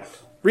 all right,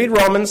 read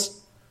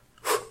Romans.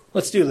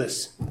 Let's do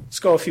this. Let's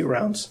go a few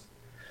rounds.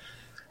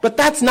 But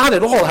that's not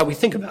at all how we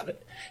think about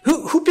it.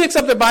 Who picks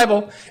up the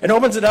Bible and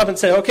opens it up and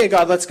say, okay,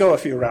 God, let's go a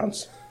few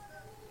rounds?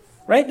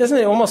 Right? Doesn't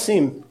it almost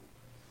seem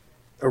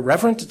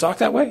irreverent to talk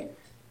that way?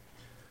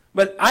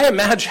 But I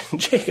imagine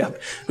Jacob,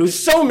 who's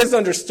so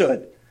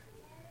misunderstood.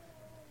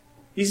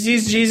 He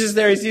sees Jesus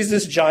there. He sees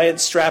this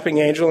giant strapping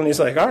angel, and he's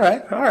like, all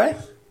right.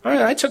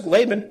 I took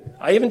Laban.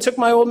 I even took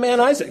my old man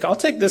Isaac. I'll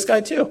take this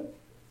guy too.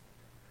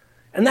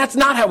 And that's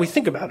not how we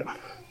think about him.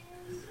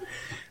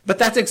 But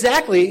that's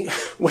exactly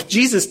what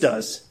Jesus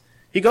does.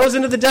 He goes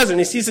into the desert, and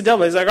he sees the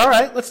devil. He's like, all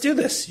right, let's do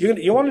this.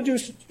 You want to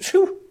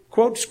do,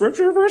 quote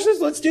scripture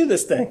verses? Let's do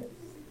this thing.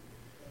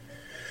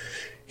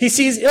 He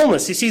sees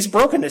illness. He sees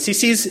brokenness. He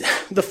sees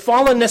the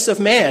fallenness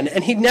of man,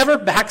 and he never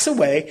backs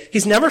away.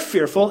 He's never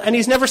fearful, and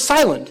he's never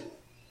silent.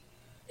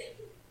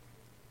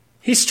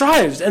 He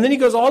strives, and then he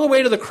goes all the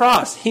way to the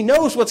cross. He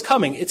knows what's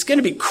coming. It's going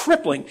to be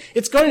crippling.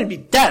 It's going to be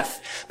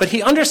death. But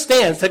he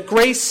understands that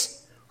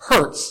grace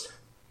hurts.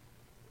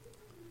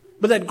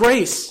 But that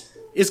grace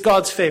is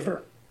God's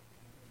favor.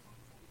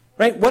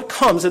 Right? What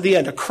comes at the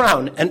end? A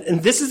crown.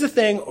 And this is the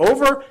thing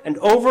over and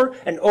over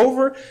and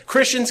over.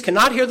 Christians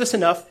cannot hear this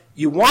enough.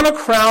 You want a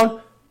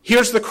crown?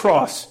 Here's the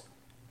cross.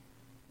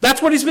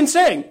 That's what he's been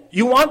saying.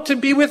 You want to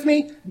be with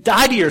me?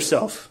 Die to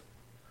yourself.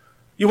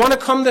 You want to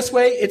come this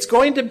way? It's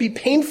going to be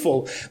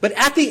painful. But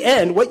at the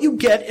end, what you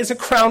get is a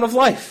crown of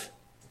life.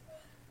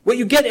 What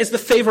you get is the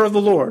favor of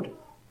the Lord.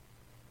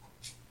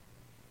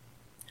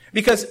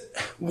 Because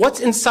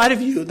what's inside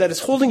of you that is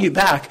holding you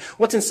back,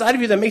 what's inside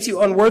of you that makes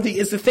you unworthy,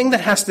 is the thing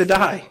that has to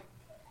die.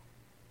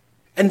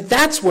 And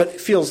that's what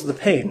feels the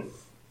pain.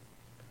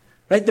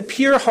 Right? The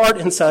pure heart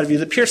inside of you,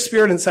 the pure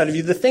spirit inside of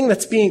you, the thing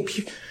that's being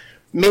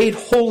made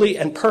holy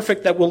and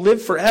perfect that will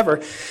live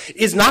forever,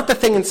 is not the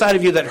thing inside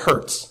of you that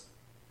hurts.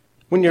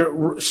 when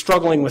you're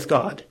struggling with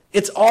God.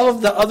 It's all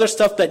of the other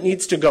stuff that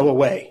needs to go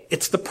away.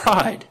 It's the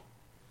pride.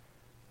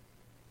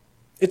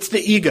 It's the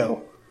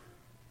ego.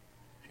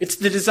 It's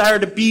the desire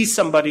to be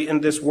somebody in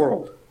this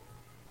world.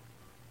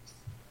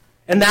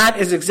 And that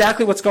is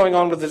exactly what's going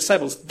on with the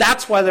disciples.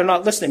 That's why they're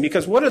not listening,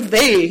 because what are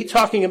they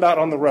talking about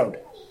on the road?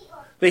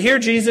 They hear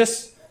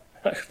Jesus.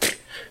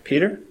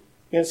 Peter,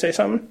 you going to say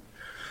something?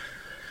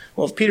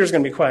 Well, if Peter's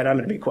going to be quiet, I'm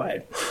going to be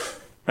quiet.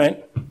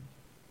 Right?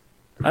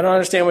 I don't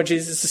understand what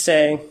Jesus is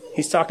saying.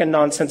 He's talking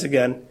nonsense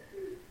again.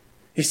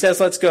 He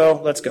says, let's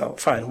go.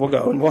 Fine, we'll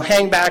go. And we'll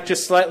hang back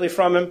just slightly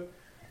from him.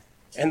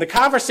 And the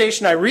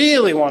conversation I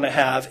really want to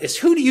have is,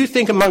 who do you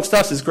think amongst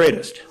us is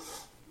greatest?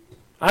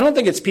 I don't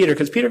think it's Peter,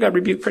 because Peter got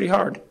rebuked pretty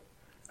hard.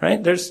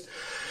 Right? There's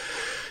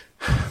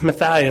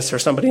Matthias or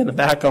somebody in the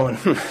back going,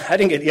 I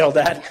didn't get yelled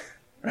at.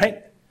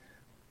 Right?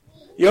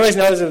 You always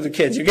notice with the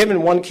kids. You're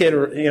giving one kid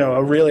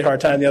a really hard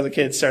time, the other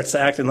kid starts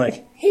acting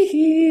like, hee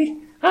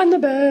hee, I'm the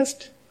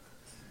best.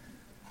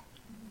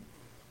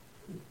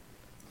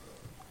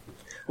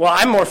 Well,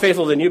 I'm more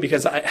faithful than you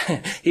because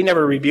he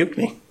never rebuked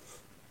me.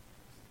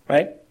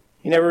 Right?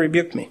 He never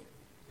rebuked me.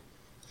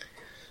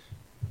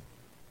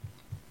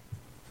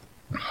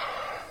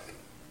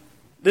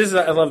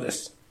 I love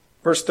this.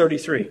 Verse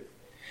 33.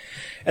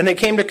 And they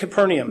came to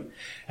Capernaum.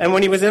 And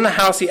when he was in the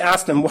house, he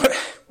asked them,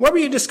 what were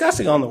you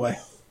discussing on the way?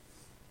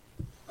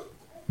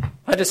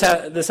 This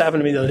happened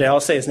to me the other day. I'll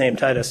say his name,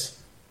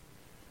 Titus.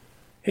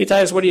 Hey,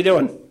 Titus, what are you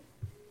doing?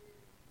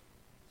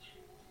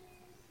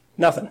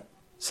 Nothing.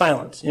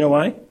 Silence. You know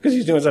why? Because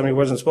he's doing something he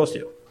wasn't supposed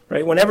to.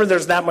 Right? Whenever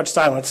there's that much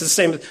silence, it's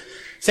the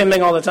same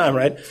thing all the time,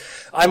 right?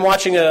 I'm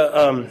watching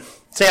I'm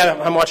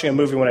watching a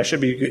movie when I should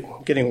be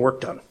getting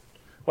work done.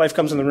 Wife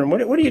comes in the room.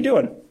 What are you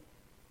doing?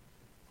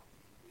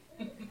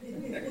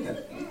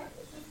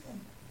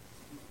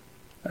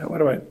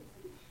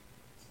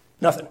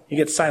 Nothing. You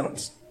get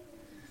silence.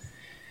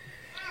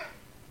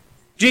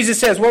 Jesus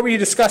says, what were you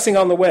discussing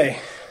on the way?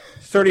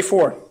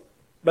 34.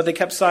 But they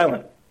kept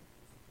silent.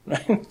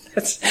 Right?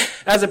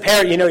 As a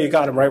parent, you know you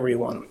got them right where you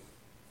want them.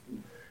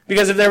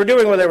 Because if they were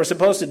doing what they were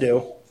supposed to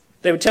do,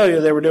 they would tell you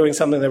they were doing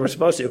something they were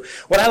supposed to.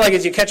 What I like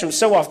is you catch them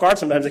so off guard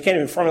sometimes they can't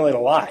even formulate a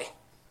lie.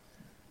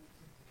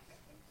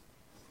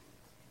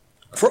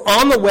 For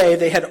on the way,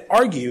 they had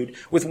argued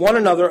with one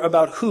another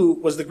about who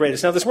was the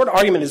greatest. Now, this word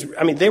argument is,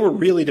 they were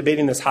really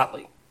debating this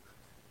hotly.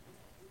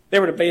 They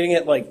were debating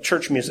it like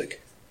church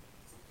music.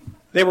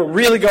 They were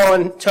really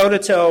going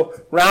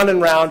toe-to-toe, round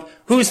and round.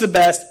 Who's the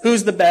best?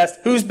 Who's the best?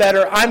 Who's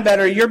better? I'm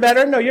better. You're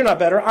better? No, you're not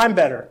better. I'm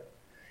better.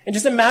 And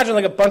just imagine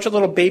like a bunch of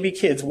little baby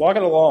kids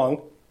walking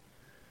along.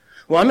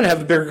 Well, I'm going to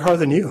have a bigger car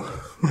than you.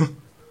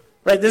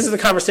 Right? This is the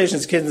conversation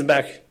as kids in the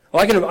back.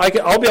 Well,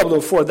 I'll be able to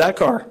afford that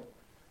car.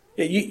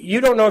 You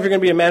don't know if you're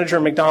going to be a manager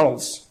at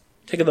McDonald's,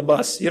 taking the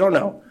bus. You don't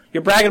know.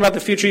 You're bragging about the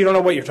future. You don't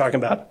know what you're talking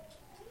about.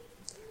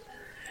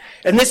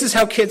 And this is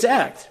how kids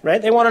act, right?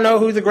 They want to know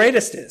who the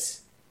greatest is.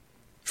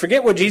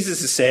 Forget what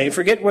Jesus is saying.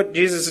 Forget what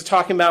Jesus is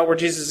talking about, where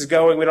Jesus is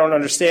going. We don't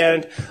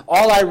understand.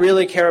 All I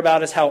really care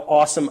about is how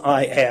awesome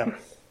I am.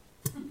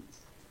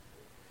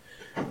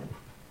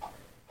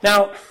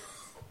 Now,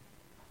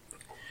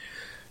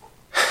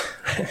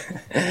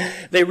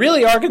 they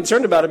really are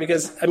concerned about it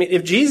because,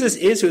 if Jesus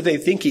is who they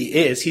think he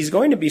is, he's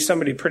going to be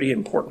somebody pretty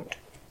important.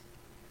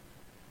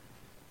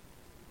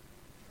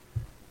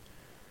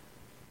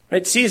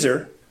 Right?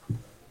 Caesar,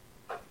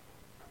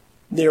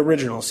 the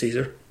original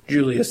Caesar,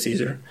 Julius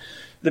Caesar,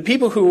 the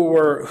people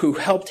who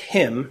helped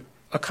him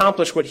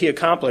accomplish what he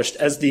accomplished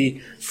as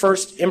the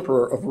first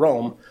emperor of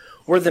Rome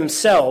were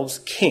themselves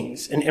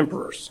kings and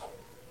emperors.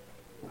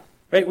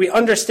 Right? We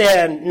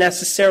understand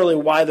necessarily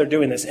why they're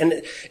doing this.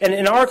 And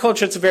in our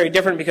culture, it's very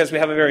different because we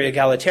have a very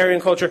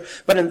egalitarian culture.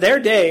 But in their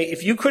day,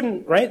 if you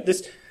couldn't, right,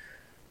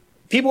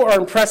 people are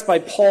impressed by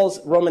Paul's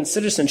Roman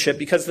citizenship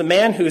because the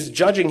man who's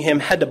judging him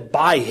had to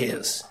buy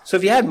his. So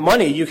if you had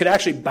money, you could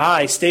actually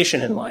buy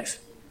station in life.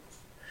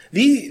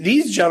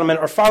 These gentlemen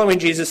are following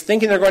Jesus,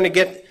 thinking they're going to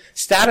get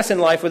status in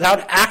life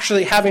without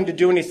actually having to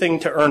do anything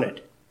to earn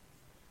it.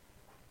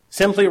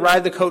 Simply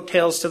ride the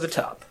coattails to the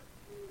top.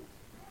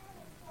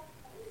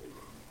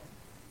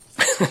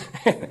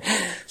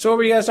 So what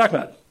were you guys talking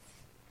about?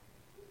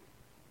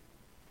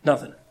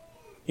 Nothing.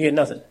 You get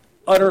nothing.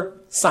 Utter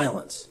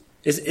silence.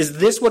 Is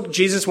this what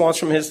Jesus wants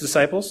from his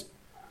disciples?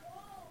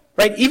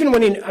 Right? Even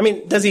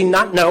when does he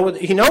not know?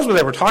 He knows what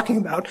they were talking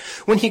about.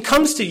 When he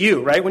comes to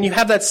you, right? When you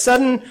have that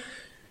sudden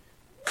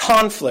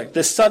conflict,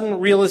 this sudden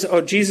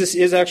realization, Jesus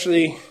is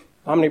actually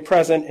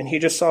omnipresent and he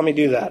just saw me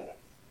do that.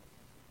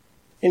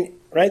 And,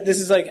 right? This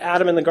is like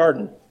Adam in the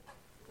garden.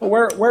 Well,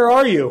 where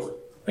are you?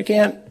 I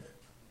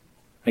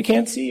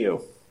can't see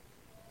you.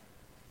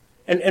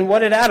 And what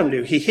did Adam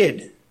do? He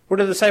hid. What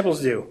did the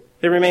disciples do?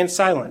 They remained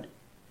silent.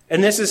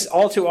 And this is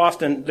all too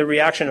often the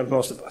reaction of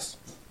most of us.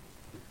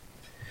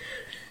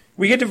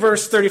 We get to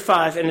verse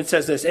 35, and it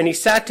says this, and he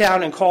sat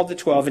down and called the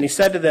 12, and he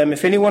said to them,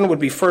 if anyone would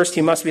be first,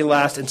 he must be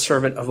last and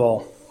servant of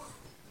all.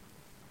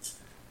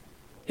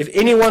 If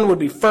anyone would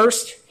be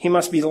first, he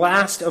must be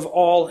last of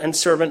all and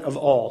servant of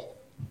all.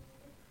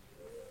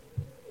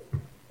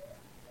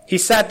 He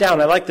sat down.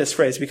 I like this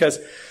phrase because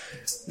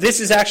this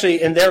is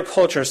actually, in their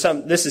culture,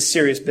 this is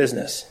serious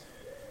business.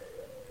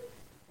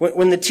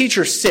 When the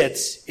teacher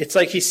sits, it's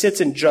like he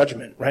sits in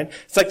judgment, right?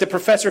 It's like the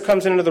professor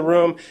comes into the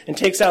room and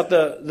takes out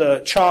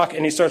the chalk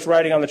and he starts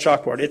writing on the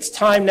chalkboard. It's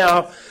time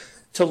now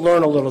to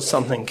learn a little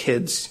something,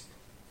 kids.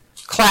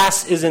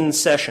 Class is in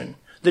session.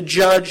 The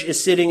judge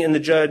is sitting in the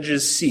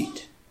judge's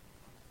seat.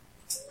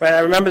 Right? I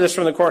remember this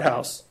from the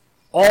courthouse.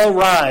 All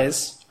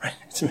rise. Right?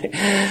 It's me.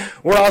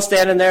 We're all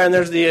standing there, and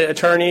there's the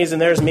attorneys,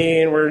 and there's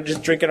me, and we're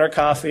just drinking our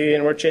coffee,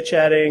 and we're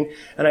chit-chatting,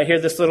 and I hear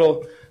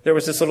there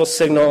was this little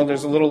signal,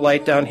 there's a little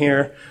light down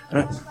here,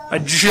 and I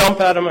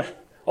jump out of my,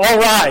 all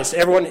rise.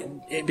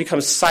 Everyone, it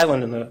becomes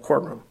silent in the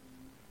courtroom.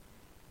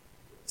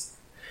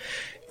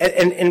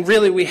 And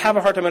really, we have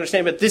a hard time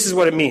understanding, but this is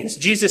what it means.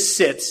 Jesus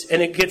sits,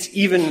 and it gets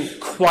even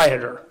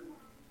quieter.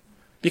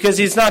 Because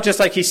he's not just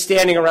like he's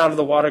standing around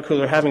the water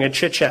cooler having a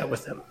chit-chat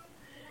with them.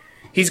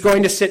 He's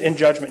going to sit in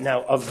judgment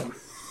now of them.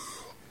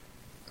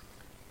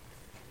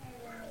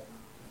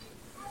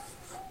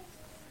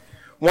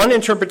 One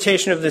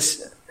interpretation of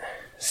this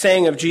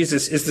saying of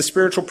Jesus is the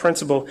spiritual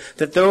principle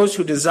that those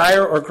who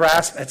desire or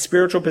grasp at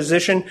spiritual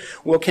position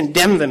will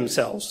condemn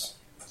themselves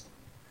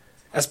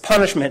as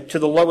punishment to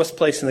the lowest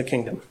place in the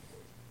kingdom.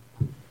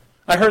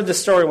 I heard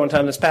this story one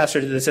time. This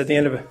pastor did this at the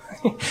end of it.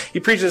 He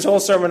preached this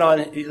whole sermon on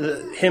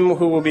him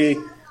who will be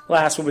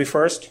last will be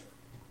first.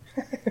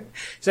 He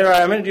said, all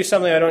right, I'm going to do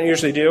something I don't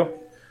usually do.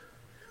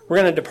 We're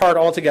going to depart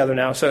all together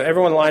now. So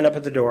everyone line up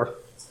at the door.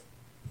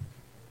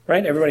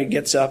 Right? Everybody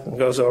gets up and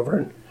goes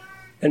over.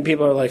 And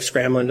people are like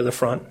scrambling to the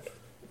front.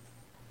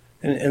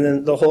 And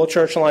then the whole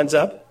church lines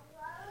up.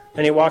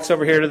 And he walks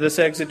over here to this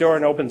exit door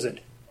and opens it.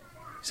 He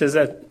says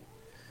that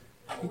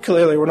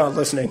clearly we're not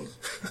listening.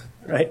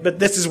 Right? But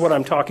this is what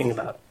I'm talking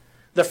about.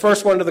 The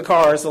first one to the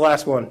car is the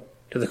last one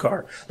to the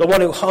car. The one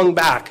who hung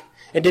back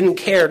and didn't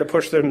care to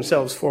push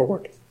themselves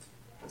forward.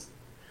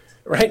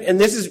 Right?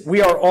 And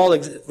we are all,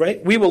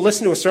 right? We will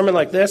listen to a sermon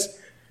like this,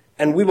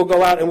 and we will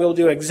go out and we'll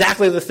do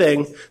exactly the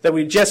thing that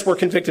we just were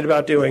convicted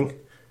about doing,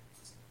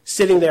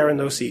 sitting there in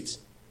those seats.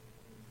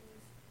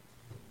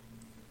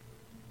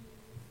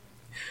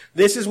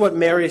 This is what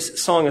Mary's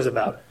song is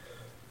about.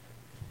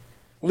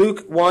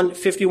 Luke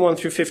 1:51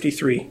 through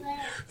 53.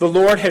 The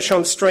Lord has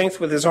shown strength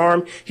with his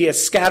arm. He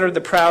has scattered the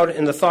proud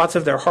in the thoughts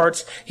of their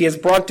hearts. He has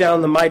brought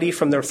down the mighty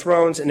from their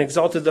thrones and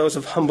exalted those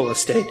of humble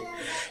estate.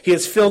 He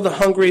has filled the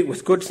hungry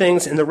with good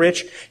things, and the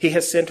rich he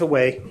has sent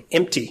away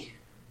empty.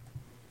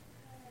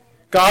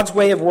 God's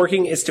way of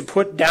working is to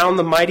put down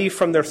the mighty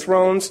from their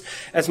thrones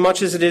as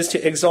much as it is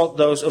to exalt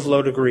those of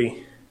low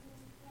degree.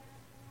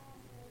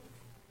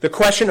 The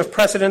question of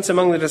precedence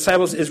among the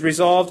disciples is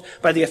resolved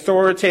by the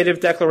authoritative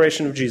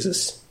declaration of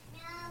Jesus.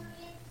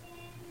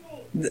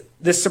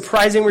 This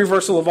surprising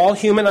reversal of all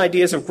human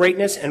ideas of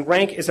greatness and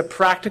rank is a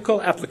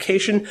practical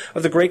application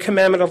of the great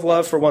commandment of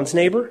love for one's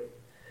neighbor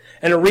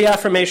and a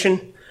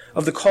reaffirmation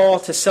of the call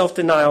to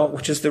self-denial,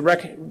 which is the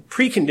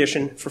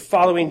precondition for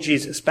following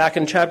Jesus, back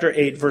in chapter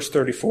 8, verse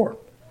 34.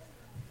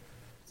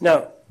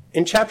 Now,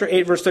 in chapter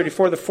 8, verse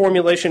 34, the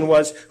formulation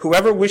was,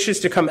 whoever wishes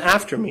to come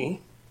after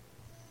me,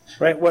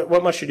 right?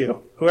 What must you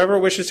do? Whoever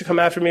wishes to come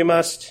after me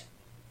must.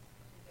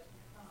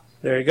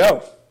 There you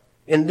go.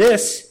 In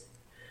this,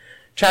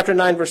 chapter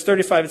 9, verse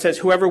 35, it says,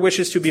 whoever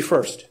wishes to be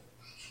first.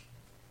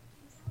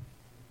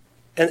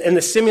 And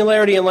the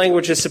similarity in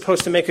language is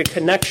supposed to make a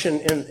connection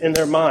in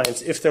their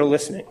minds if they're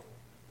listening.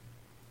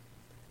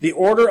 The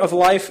order of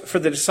life for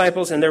the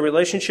disciples and their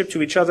relationship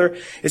to each other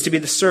is to be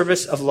the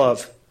service of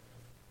love.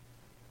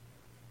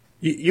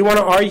 You want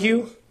to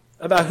argue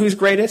about who's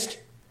greatest?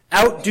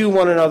 Outdo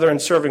one another in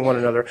serving one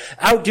another.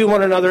 Outdo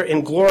one another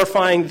in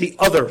glorifying the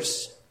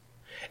others.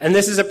 And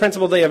this is a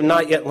principle they have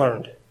not yet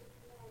learned.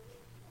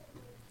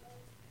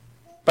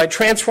 By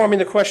transforming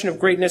the question of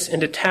greatness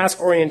into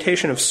task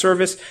orientation of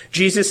service,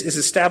 Jesus is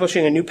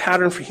establishing a new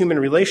pattern for human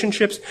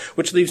relationships,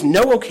 which leaves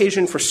no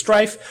occasion for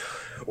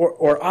strife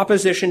or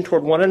opposition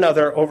toward one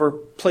another over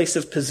place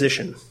of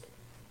position.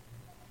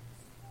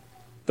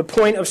 The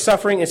point of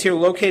suffering is here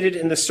located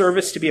in the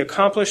service to be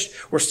accomplished,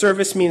 where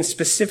service means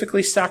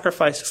specifically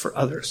sacrifice for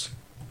others.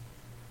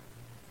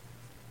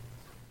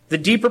 The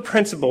deeper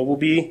principle will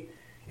be,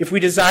 if we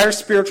desire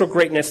spiritual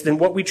greatness, then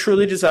what we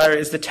truly desire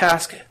is the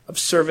task of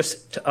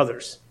service to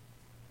others.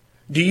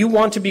 Do you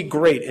want to be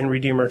great in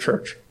Redeemer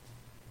Church?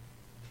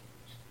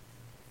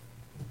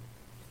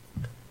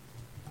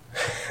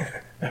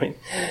 I mean,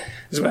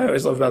 this is what I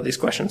always love about these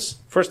questions.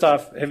 First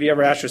off, have you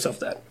ever asked yourself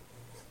that?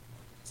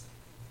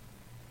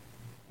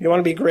 You want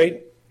to be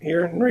great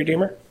here in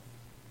Redeemer?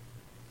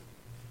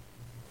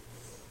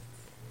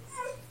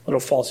 A little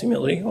false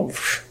humility. Oh,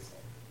 of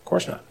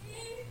course not.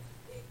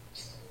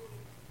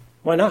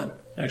 Why not,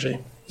 actually?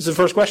 This is the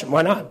first question.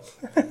 Why not?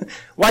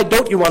 Why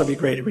don't you want to be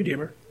great in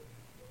Redeemer?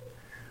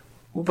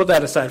 We'll put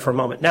that aside for a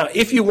moment. Now,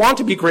 if you want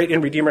to be great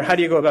in Redeemer, how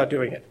do you go about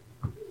doing it?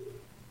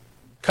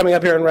 Coming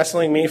up here and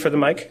wrestling me for the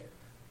mic?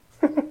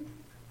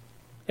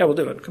 Yeah, we'll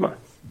do it. Come on.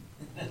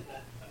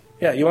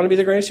 Yeah, you want to be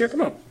the greatest here?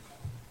 Come on.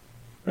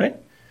 Right?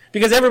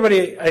 Because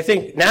everybody, I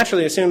think,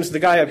 naturally assumes the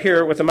guy up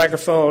here with the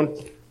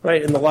microphone,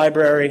 right, in the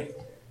library,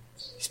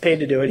 he's paid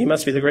to do it. He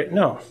must be the great.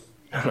 No.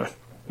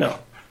 No.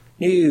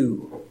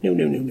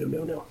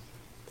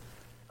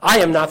 I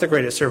am not the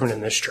greatest servant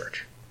in this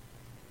church.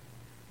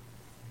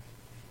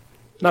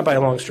 Not by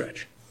a long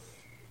stretch.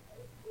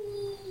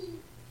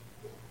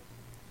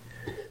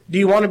 Do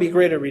you want to be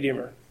great at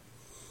Redeemer?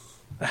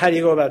 How do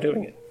you go about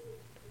doing it?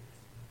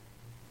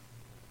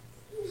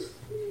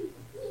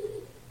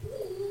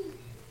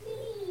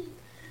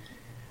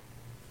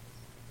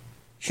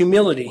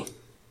 Humility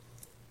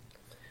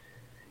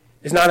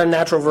is not a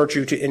natural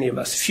virtue to any of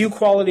us. Few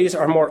qualities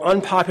are more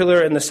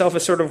unpopular in the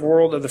self-assertive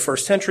world of the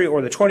first century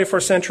or the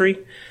 21st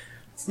century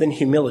than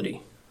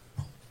humility.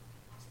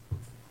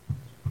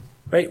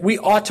 Right? We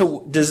ought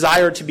to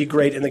desire to be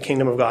great in the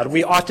kingdom of God.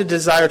 We ought to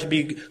desire to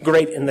be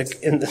great in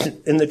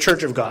the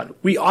church of God.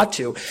 We ought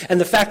to.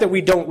 And the fact that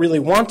we don't really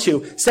want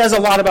to says a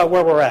lot about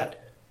where we're at.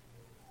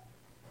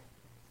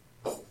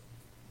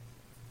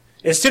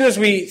 As soon as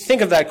we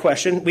think of that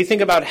question, we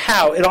think about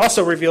how. It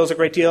also reveals a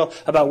great deal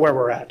about where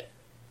we're at.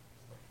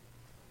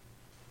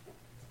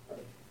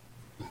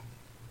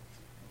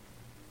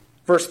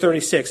 Verse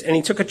 36, and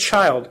he took a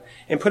child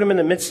and put him in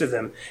the midst of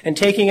them. And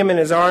taking him in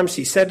his arms,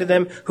 he said to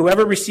them,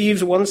 whoever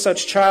receives one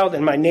such child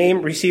in my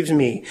name receives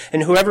me.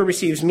 And whoever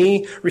receives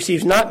me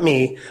receives not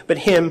me, but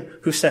him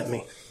who sent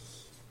me.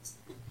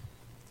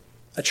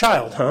 A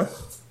child, huh?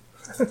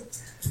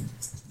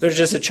 There's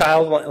just a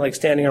child like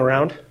standing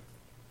around?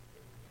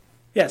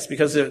 Yes,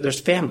 because there's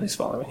families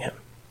following him.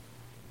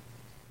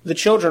 The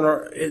children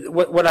are,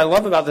 what I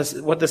love about this,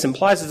 what this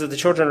implies is that the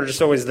children are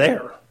just always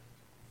there.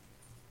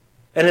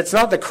 And it's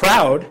not the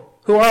crowd.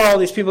 Who are all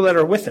these people that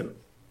are with him?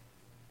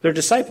 They're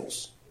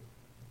disciples.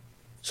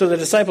 So the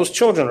disciples'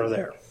 children are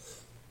there.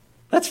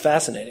 That's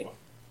fascinating.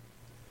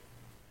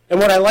 And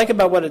what I like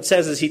about what it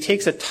says is he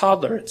takes a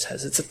toddler, it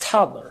says. It's a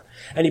toddler.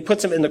 And he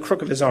puts him in the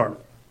crook of his arm.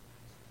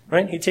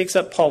 Right? He takes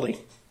up Polly.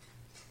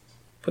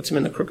 Puts him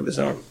in the crook of his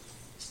arm.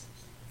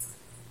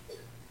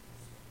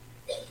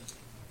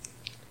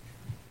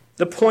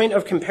 The point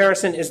of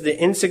comparison is the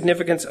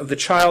insignificance of the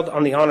child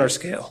on the honor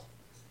scale.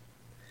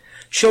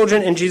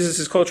 Children in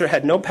Jesus' culture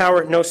had no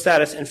power, no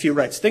status, and few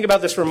rights. Think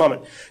about this for a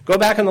moment. Go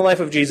back in the life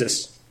of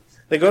Jesus.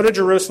 They go to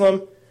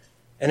Jerusalem,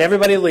 and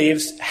everybody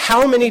leaves.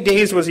 How many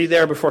days was he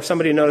there before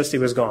somebody noticed he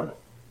was gone?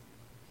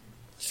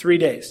 3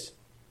 days.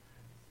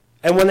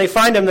 And when they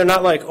find him, they're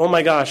not like, oh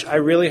my gosh, I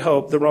really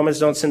hope the Romans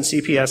don't send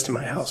CPS to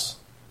my house.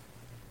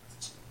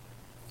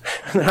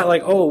 They're not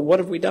like, oh, what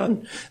have we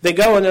done? They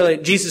go and they're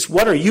like, Jesus,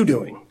 what are you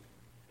doing?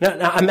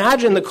 Now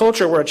imagine the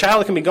culture where a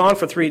child can be gone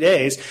for 3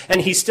 days,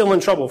 and he's still in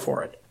trouble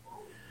for it.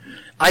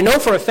 I know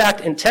for a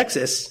fact in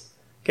Texas,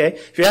 okay,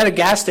 if you're at a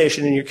gas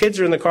station and your kids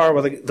are in the car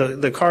while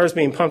the car is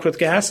being pumped with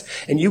gas,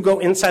 and you go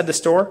inside the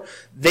store,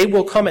 they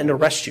will come and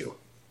arrest you.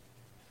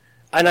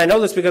 And I know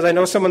this because I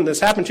know someone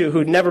this happened to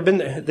who'd never been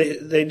there.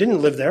 They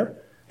didn't live there.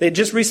 They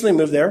just recently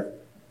moved there.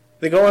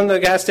 They go in the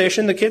gas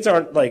station. The kids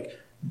aren't like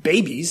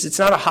babies. It's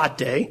not a hot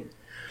day.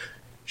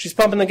 She's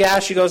pumping the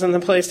gas. She goes in the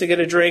place to get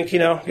a drink,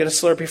 get a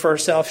Slurpee for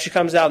herself. She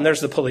comes out and there's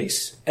the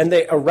police. And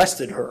they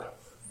arrested her.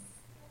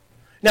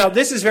 Now,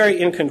 this is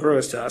very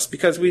incongruous to us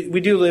because we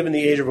do live in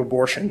the age of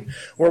abortion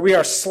where we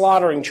are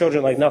slaughtering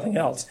children like nothing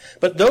else.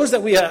 But those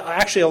that we are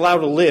actually allowed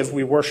to live,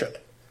 we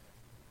worship.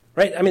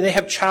 Right? I mean, they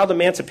have child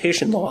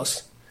emancipation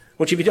laws,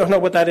 which if you don't know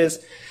what that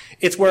is,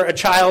 it's where a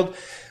child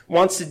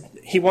wants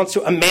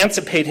to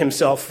emancipate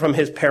himself from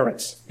his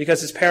parents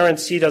because his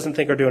parents, he doesn't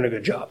think are doing a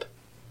good job.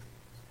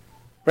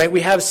 Right?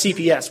 We have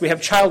CPS. We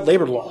have child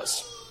labor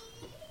laws.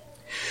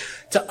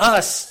 To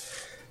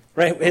us,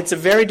 right, it's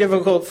very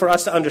difficult for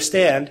us to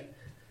understand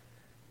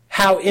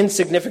how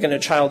insignificant a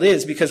child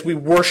is because we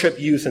worship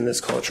youth in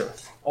this culture.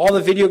 All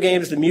the video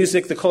games, the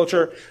music, the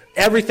culture,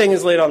 everything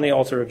is laid on the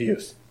altar of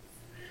youth.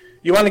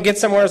 You want to get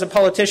somewhere as a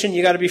politician,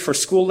 you got to be for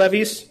school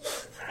levies,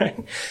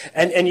 right?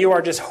 And you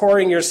are just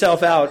whoring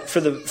yourself out for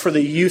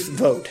the youth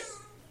vote.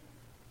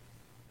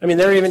 I mean,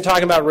 they're even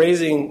talking about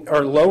raising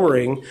or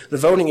lowering the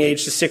voting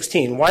age to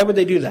 16. Why would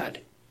they do that?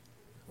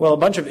 Well, a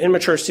bunch of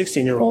immature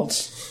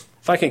 16-year-olds,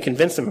 if I can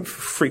convince them of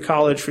free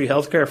college, free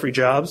healthcare, free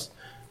jobs,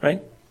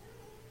 right?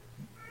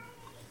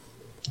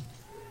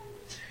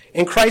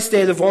 In Christ's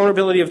day, the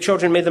vulnerability of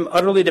children made them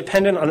utterly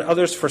dependent on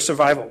others for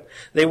survival.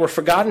 They were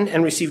forgotten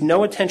and received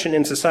no attention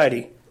in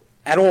society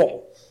at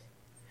all.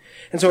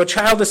 And so a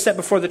child is set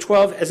before the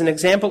 12 as an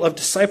example of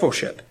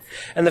discipleship.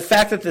 And the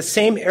fact that the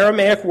same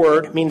Aramaic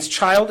word means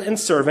child and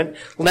servant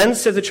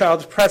lends to the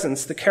child's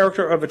presence the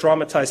character of a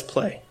dramatized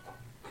play.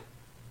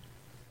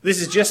 This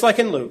is just like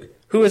in Luke,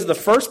 who is the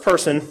first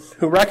person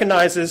who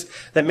recognizes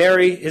that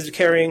Mary is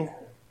carrying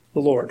the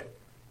Lord.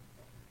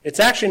 It's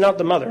actually not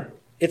the mother.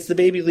 It's the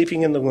baby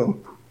leaping in the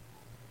womb.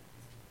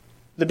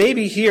 The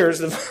baby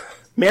hears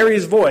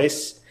Mary's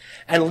voice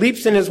and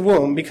leaps in his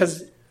womb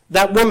because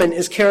that woman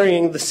is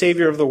carrying the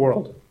Savior of the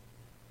world.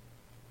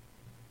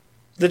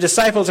 The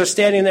disciples are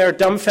standing there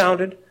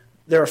dumbfounded,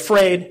 they're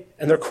afraid,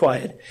 and they're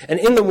quiet.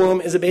 And in the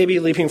womb is a baby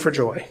leaping for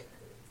joy.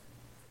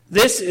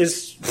 This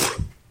is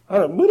I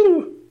don't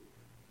know.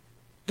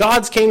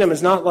 God's kingdom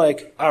is not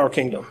like our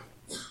kingdom.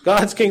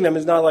 God's kingdom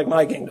is not like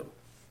my kingdom.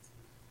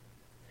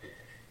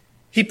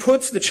 He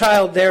puts the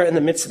child there in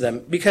the midst of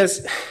them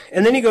because,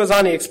 and then he goes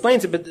on, he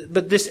explains it,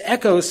 but this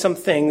echoes some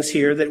things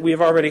here that we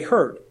have already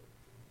heard.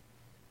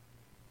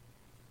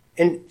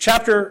 In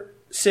chapter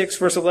 6,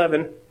 verse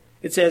 11,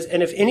 it says,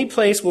 and if any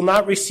place will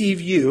not receive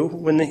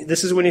you,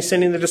 this is when he's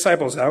sending the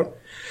disciples out,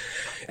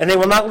 and they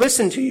will not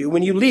listen to you,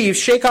 when you leave,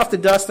 shake off the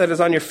dust that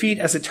is on your feet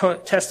as a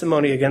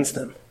testimony against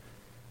them.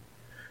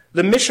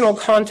 The missional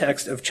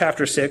context of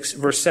chapter 6,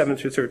 verse 7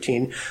 through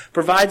 13,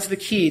 provides the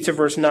key to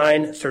verse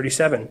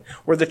 9:37,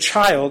 where the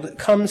child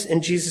comes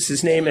in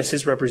Jesus' name as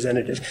his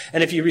representative.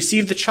 And if you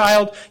receive the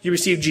child, you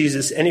receive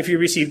Jesus. And if you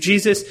receive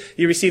Jesus,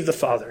 you receive the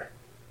Father.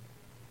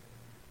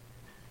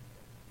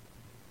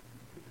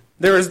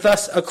 There is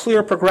thus a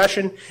clear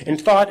progression in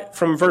thought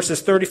from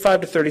verses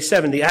 35 to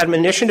 37. The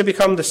admonition to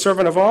become the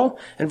servant of all,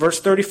 and verse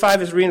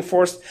 35 is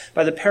reinforced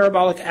by the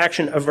parabolic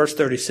action of verse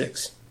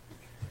 36.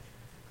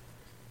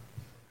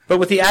 But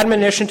with the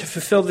admonition to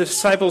fulfill the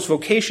disciples'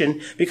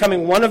 vocation,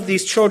 becoming one of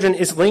these children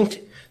is linked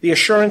the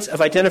assurance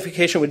of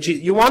identification with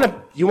Jesus. You want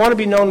to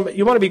be known,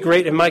 you want to be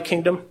great in my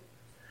kingdom?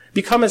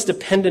 Become as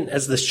dependent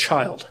as this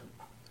child.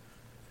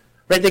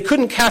 Right? They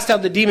couldn't cast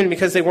out the demon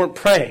because they weren't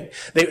praying.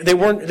 They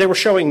were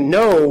showing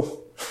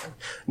no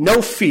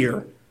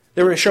fear.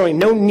 They were showing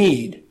no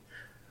need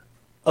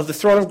of the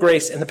throne of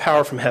grace and the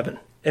power from heaven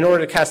in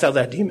order to cast out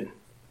that demon.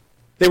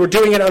 They were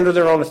doing it under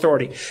their own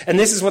authority. And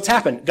this is what's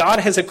happened. God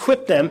has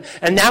equipped them,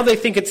 and now they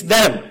think it's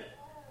them.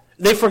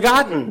 They've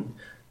forgotten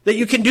that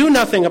you can do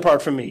nothing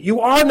apart from me. You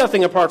are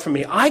nothing apart from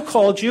me. I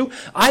called you.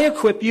 I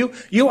equip you.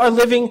 You are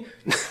living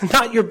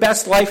not your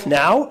best life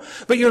now,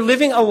 but you're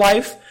living a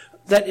life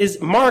that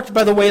is marked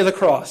by the way of the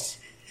cross.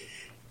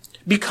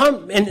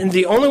 And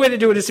the only way to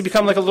do it is to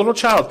become like a little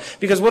child.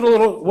 Because what do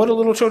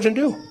little children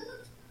do?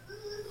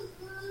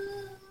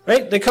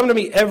 Right? They come to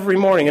me every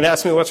morning and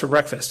ask me what's for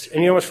breakfast.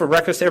 And you know what's for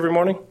breakfast every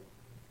morning?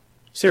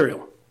 Cereal.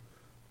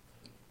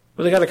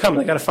 Well, they got to come.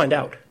 They got to find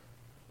out.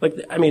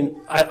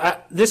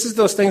 This is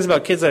those things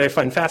about kids that I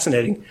find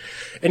fascinating.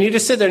 And you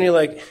just sit there and you're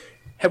like,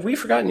 have we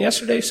forgotten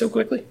yesterday so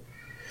quickly?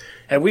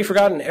 Have we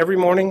forgotten every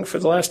morning for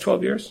the last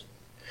 12 years?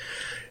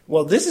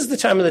 Well, this is the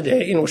time of the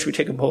day in which we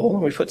take a bowl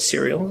and we put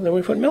cereal and then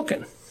we put milk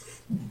in.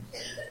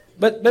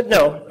 But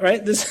no,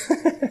 right? This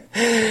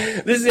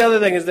is the other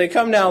thing, is they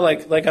come now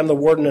like I'm the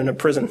warden in a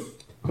prison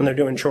when they're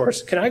doing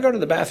chores. Can I go to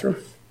the bathroom?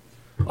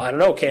 Well, I don't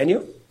know, can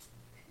you?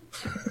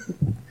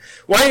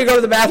 Why don't you go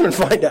to the bathroom and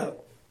find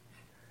out?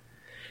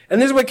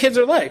 And this is what kids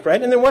are like,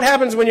 right? And then what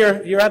happens when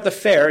you're at the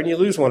fair and you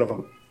lose one of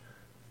them?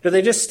 Do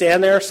they just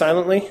stand there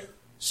silently,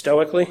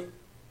 stoically?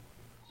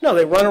 No,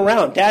 they run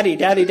around. Daddy,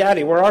 daddy,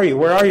 daddy, where are you?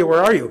 Where are you?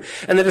 Where are you?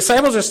 And the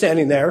disciples are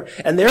standing there,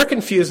 and they're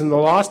confused and they're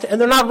lost, and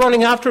they're not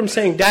running after him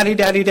saying, daddy,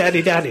 daddy,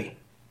 daddy, daddy.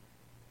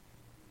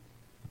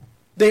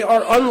 They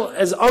are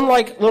as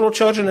unlike little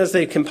children as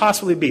they can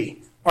possibly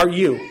be. Are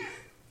you?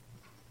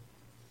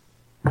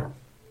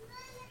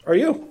 Are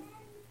you?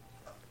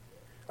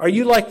 Are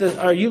you like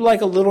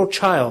a little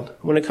child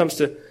when it comes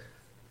to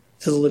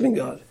the living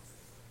God?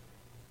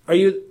 Are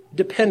you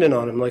dependent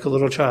on him like a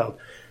little child?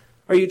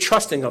 Are you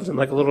trusting of them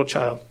like a little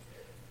child?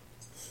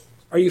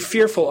 Are you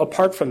fearful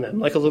apart from them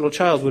like a little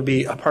child would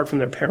be apart from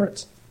their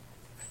parents?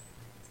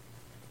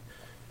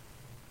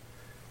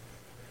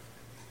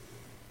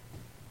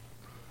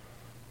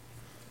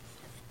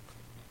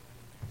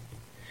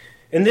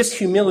 In this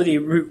humility,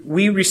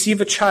 we receive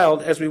a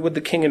child as we would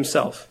the king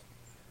himself.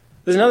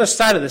 There's another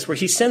side of this where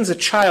he sends a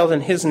child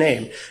in his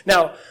name.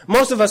 Now,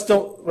 most of us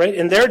don't, right?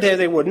 In their day,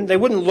 they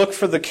wouldn't look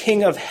for the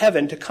king of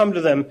heaven to come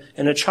to them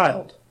in a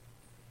child.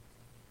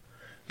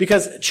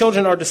 Because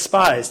children are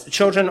despised,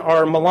 children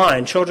are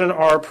maligned, children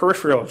are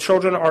peripheral,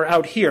 children are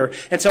out here.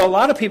 And so a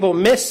lot of people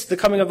miss the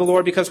coming of the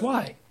Lord because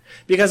why?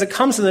 Because it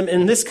comes to them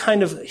in this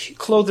kind of,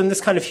 clothed in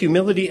this kind of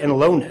humility and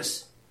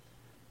lowness.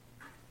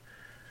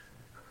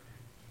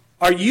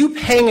 Are you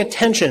paying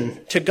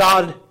attention to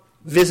God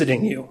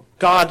visiting you,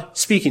 God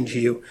speaking to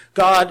you,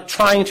 God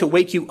trying to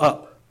wake you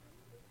up?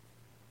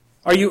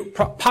 Are you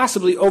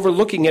possibly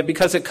overlooking it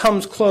because it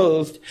comes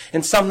clothed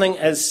in something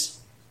as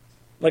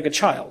like a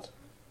child?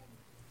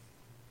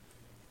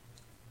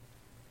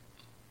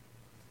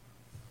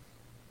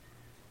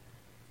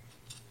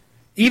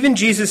 Even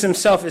Jesus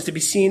himself is to be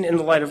seen in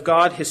the light of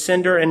God, his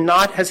sender, and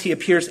not as he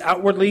appears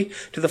outwardly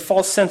to the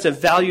false sense of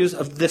values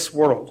of this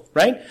world,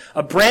 right?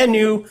 A brand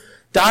new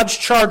Dodge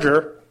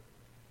Charger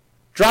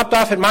dropped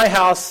off at my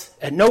house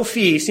at no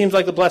fee seems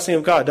like the blessing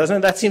of God, doesn't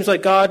it? That seems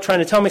like God trying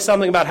to tell me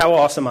something about how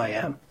awesome I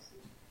am.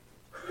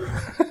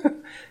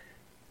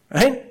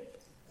 Right?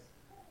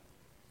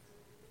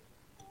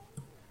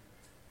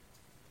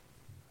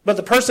 But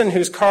the person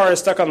whose car is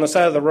stuck on the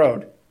side of the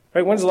road,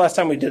 right? When's the last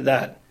time we did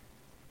that?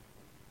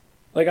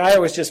 Like, I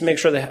always just make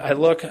sure that I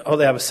look, oh,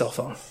 they have a cell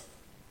phone.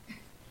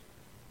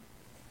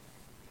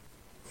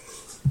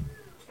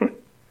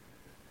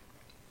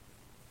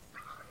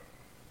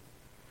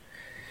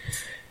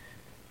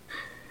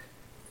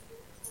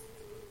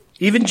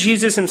 Even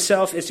Jesus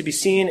himself is to be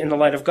seen in the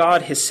light of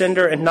God, his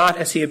sender, and not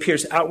as he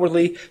appears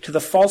outwardly to the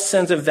false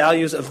sense of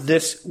values of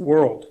this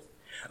world,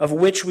 of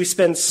which we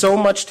spend so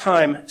much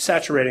time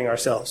saturating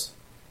ourselves.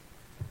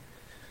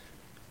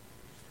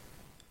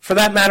 For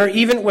that matter,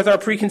 even with our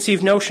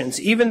preconceived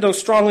notions, even those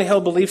strongly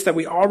held beliefs that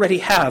we already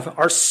have,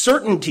 our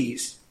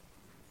certainties,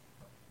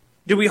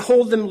 do we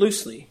hold them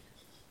loosely?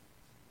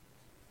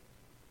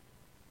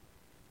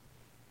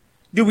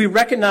 Do we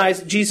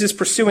recognize Jesus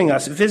pursuing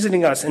us,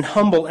 visiting us in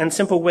humble and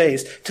simple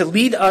ways to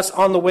lead us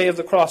on the way of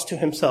the cross to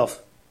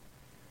himself?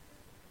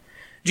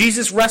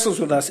 Jesus wrestles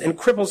with us and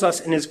cripples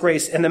us in his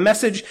grace, and the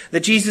message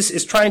that Jesus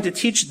is trying to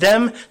teach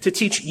them, to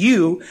teach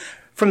you,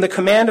 from the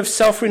command of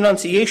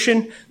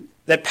self-renunciation,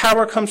 that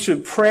power comes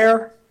through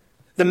prayer,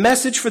 the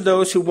message for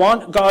those who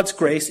want God's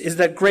grace is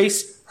that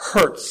grace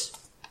hurts.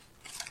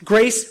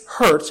 Grace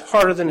hurts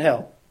harder than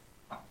hell.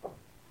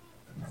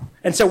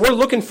 And so we're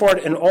looking for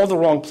it in all the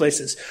wrong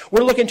places.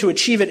 We're looking to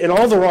achieve it in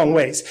all the wrong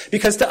ways,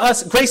 because to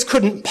us, grace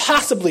couldn't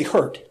possibly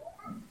hurt.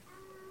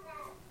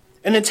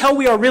 And until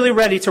we are really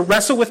ready to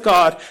wrestle with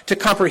God, to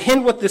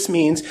comprehend what this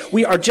means,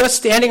 we are just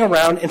standing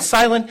around in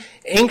silent,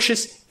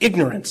 anxious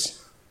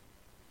ignorance,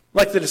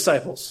 like the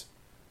disciples.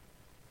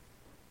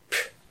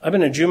 I've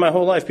been a Jew my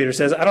whole life, Peter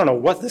says. I don't know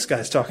what this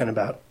guy's talking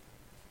about.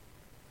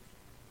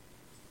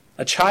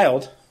 A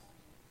child.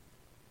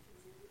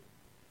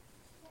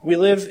 We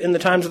live in the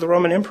times of the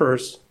Roman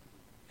emperors.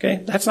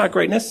 Okay, that's not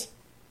greatness.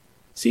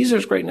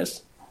 Caesar's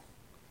greatness.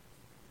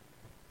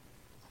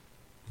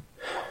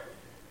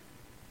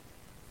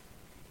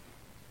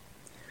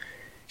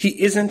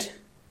 He isn't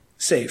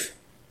safe.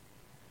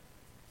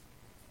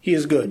 He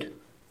is good.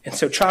 And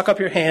so chalk up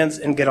your hands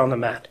and get on the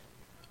mat.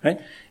 Right?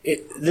 Do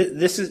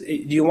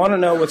you want to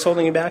know what's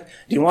holding you back?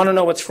 Do you want to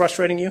know what's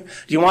frustrating you?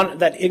 Do you want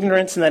that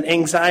ignorance and that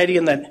anxiety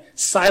and that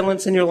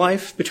silence in your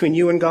life between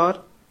you and God?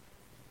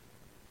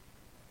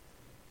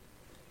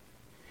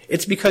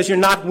 It's because you're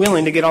not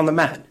willing to get on the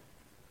mat.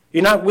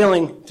 You're not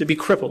willing to be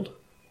crippled.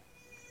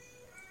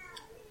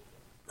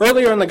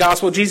 Earlier in the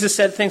gospel, Jesus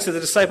said things to the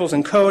disciples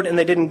in code and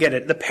they didn't get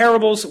it. The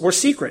parables were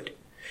secret.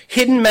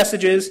 Hidden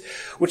messages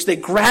which they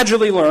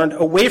gradually learned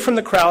away from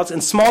the crowds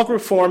in small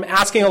group form,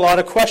 asking a lot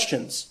of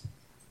questions.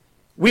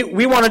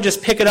 We want to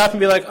just pick it up and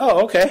be like,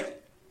 oh, okay.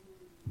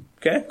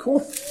 Okay,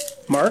 cool.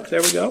 Mark,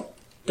 there we go.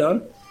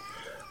 Done.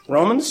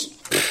 Romans,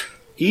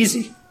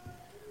 easy.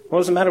 What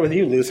was the matter with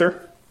you,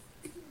 Luther?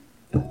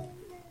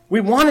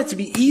 We want it to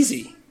be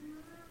easy.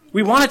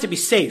 We want it to be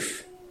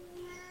safe.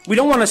 We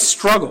don't want to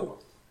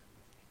struggle.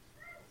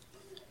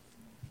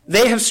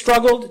 They have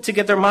struggled to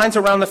get their minds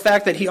around the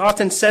fact that he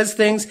often says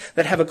things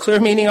that have a clear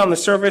meaning on the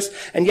surface,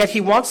 and yet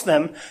he wants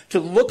them to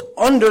look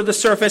under the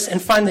surface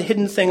and find the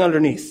hidden thing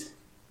underneath.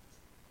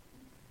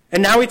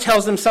 And now he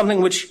tells them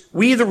something which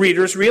we, the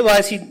readers,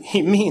 realize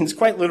he means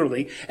quite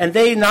literally, and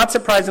they, not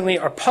surprisingly,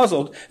 are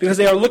puzzled because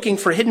they are looking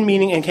for hidden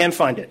meaning and can't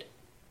find it.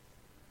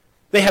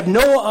 They have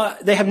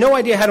no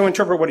idea how to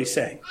interpret what he's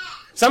saying.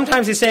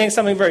 Sometimes he's saying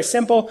something very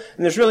simple,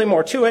 and there's really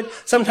more to it.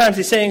 Sometimes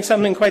he's saying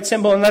something quite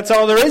simple, and that's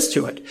all there is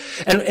to it.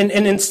 And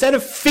instead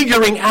of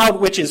figuring out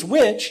which is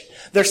which,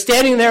 they're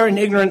standing there in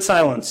ignorant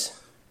silence.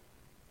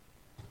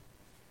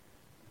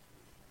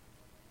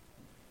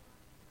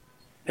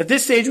 At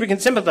this stage, we can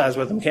sympathize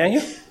with them, can't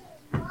you?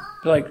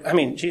 Like,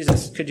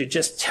 Jesus, could you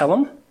just tell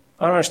them?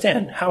 I don't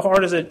understand. How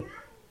hard is it?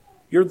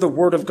 You're the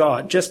Word of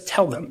God. Just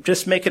tell them.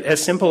 Just make it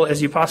as simple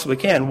as you possibly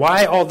can.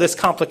 Why all this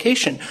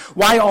complication?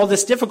 Why all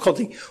this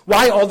difficulty?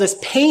 Why all this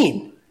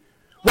pain?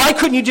 Why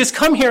couldn't you just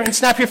come here and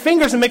snap your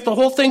fingers and make the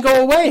whole thing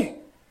go away?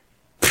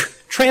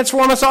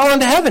 Transform us all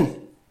into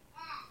heaven.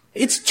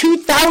 It's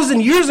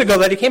 2,000 years ago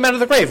that he came out of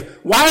the grave.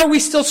 Why are we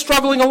still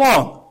struggling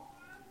along?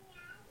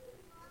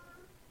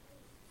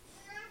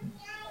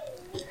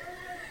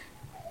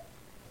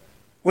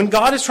 When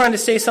God is trying to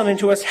say something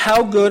to us,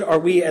 how good are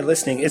we at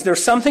listening? Is there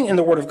something in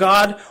the Word of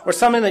God, or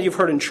something that you've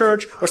heard in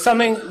church, or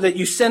something that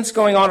you sense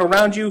going on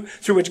around you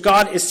through which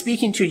God is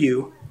speaking to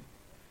you?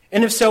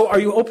 And if so, are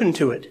you open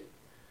to it?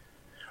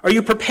 Are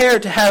you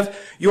prepared to have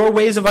your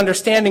ways of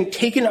understanding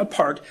taken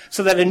apart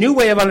so that a new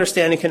way of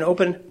understanding can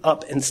open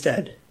up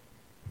instead?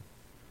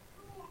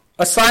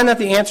 A sign that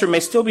the answer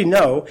may still be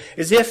no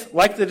is if,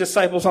 like the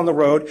disciples on the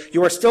road,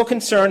 you are still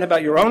concerned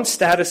about your own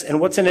status and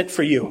what's in it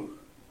for you.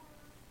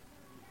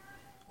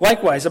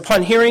 Likewise,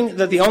 upon hearing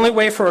that the only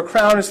way for a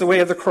crown is the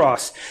way of the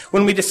cross,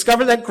 when we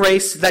discover that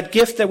grace, that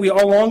gift that we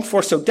all long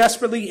for so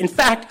desperately, in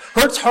fact,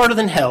 hurts harder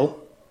than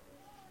hell,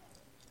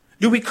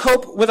 do we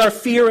cope with our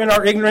fear and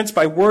our ignorance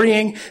by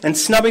worrying and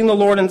snubbing the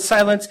Lord in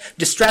silence,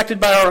 distracted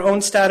by our own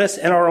status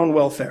and our own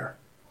welfare?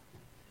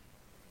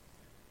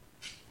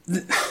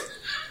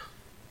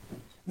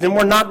 Then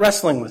we're not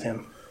wrestling with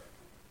him.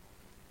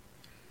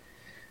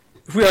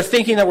 If we are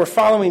thinking that we're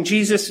following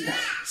Jesus,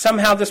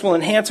 somehow this will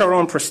enhance our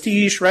own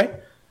prestige, right?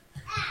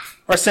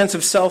 Our sense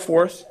of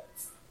self-worth,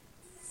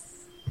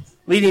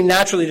 leading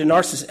naturally to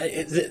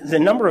narcissism. The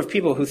number of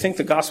people who think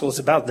the gospel is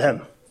about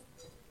them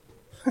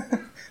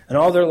and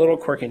all their little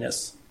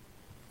quirkiness.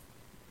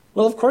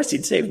 Well, of course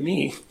he'd save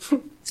me.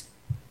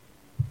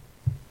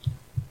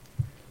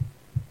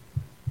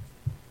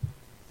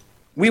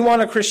 We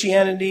want a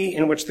Christianity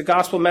in which the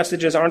gospel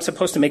messages aren't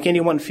supposed to make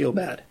anyone feel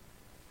bad.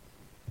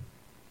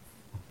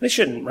 They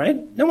shouldn't, right?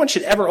 No one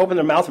should ever open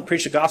their mouth and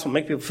preach the gospel and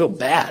make people feel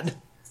bad.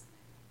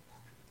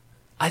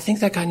 I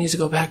think that guy needs to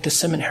go back to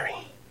seminary.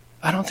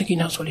 I don't think he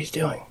knows what he's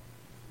doing.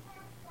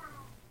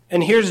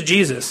 And here's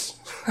Jesus.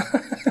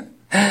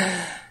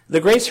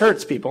 The grace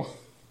hurts, people.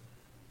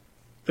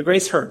 The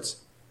grace hurts.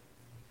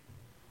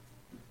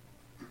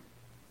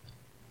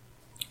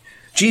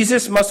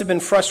 Jesus must have been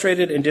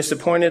frustrated and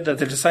disappointed that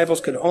the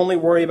disciples could only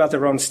worry about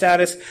their own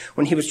status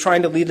when he was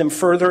trying to lead them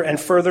further and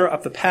further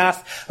up the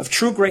path of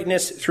true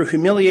greatness through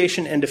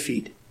humiliation and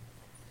defeat.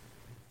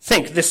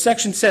 Think, this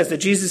section says that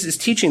Jesus is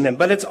teaching them,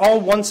 but it's all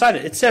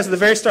one-sided. It says at the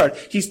very start,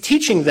 he's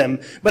teaching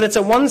them, but it's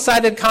a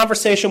one-sided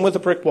conversation with a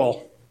brick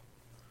wall.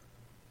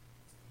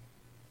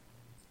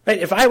 Right?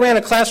 If I ran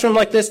a classroom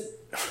like this,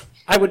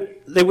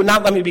 they would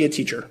not let me be a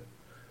teacher.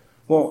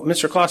 Well,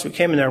 Mr. Kloss, we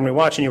came in there and we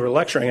watched and you were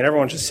lecturing and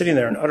everyone's just sitting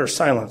there in utter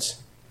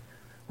silence.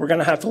 We're going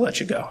to have to let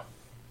you go.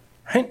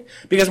 Right?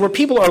 Because where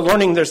people are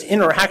learning, there's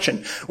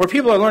interaction. Where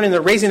people are learning,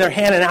 they're raising their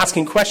hand and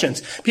asking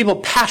questions. People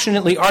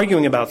passionately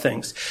arguing about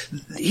things.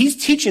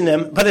 He's teaching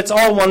them, but it's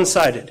all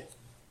one-sided.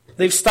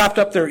 They've stopped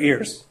up their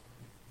ears.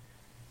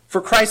 For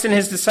Christ and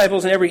his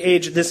disciples in every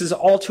age, this is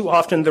all too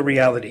often the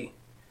reality.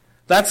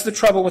 That's the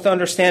trouble with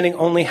understanding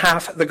only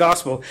half the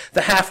gospel,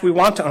 the half we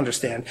want to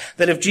understand.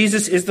 That if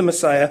Jesus is the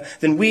Messiah,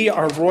 then we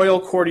are royal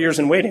courtiers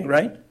in waiting,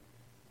 right?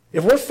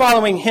 If we're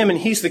following him and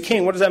he's the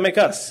king, what does that make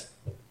us?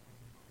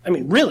 I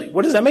mean, really,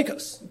 what does that make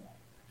us?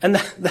 And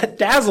that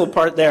dazzle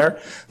part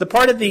there, the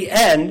part at the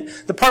end,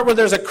 the part where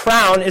there's a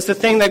crown is the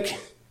thing that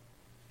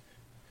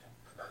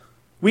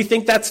we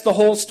think that's the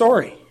whole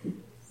story.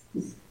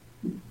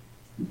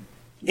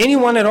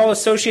 Anyone at all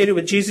associated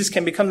with Jesus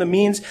can become the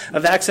means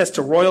of access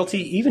to royalty,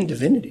 even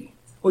divinity.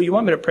 Oh, you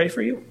want me to pray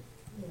for you?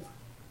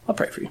 I'll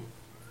pray for you.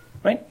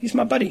 Right? He's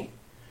my buddy.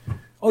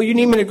 Oh, you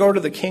need me to go to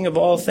the King of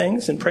all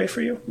things and pray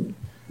for you?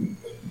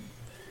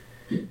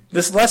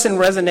 This lesson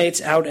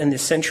resonates out in the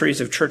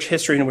centuries of church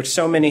history in which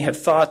so many have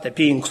thought that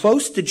being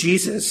close to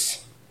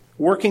Jesus,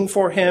 working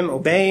for him,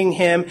 obeying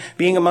him,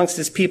 being amongst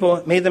his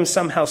people, made them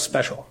somehow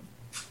special.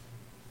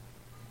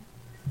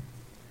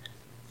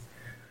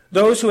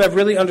 Those who have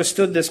really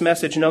understood this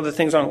message know that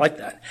things aren't like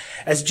that.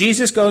 As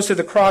Jesus goes to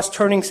the cross,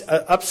 turning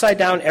upside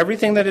down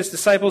everything that his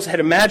disciples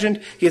had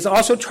imagined, he is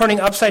also turning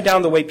upside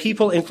down the way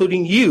people,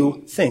 including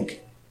you,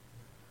 think.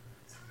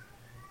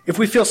 If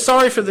we feel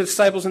sorry for the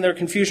disciples and their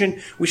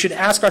confusion, we should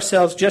ask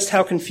ourselves just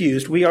how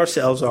confused we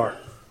ourselves are.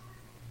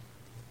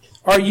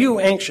 Are you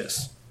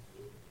anxious?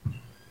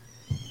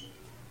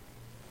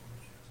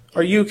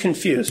 Are you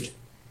confused?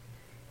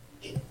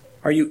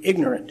 Are you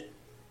ignorant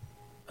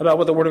about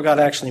what the Word of God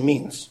actually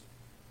means?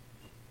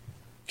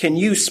 Can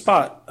you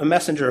spot a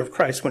messenger of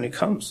Christ when he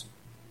comes?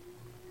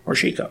 Or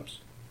she comes?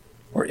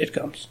 Or it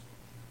comes?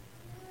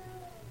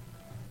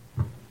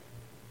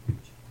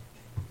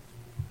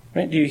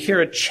 Right? Do you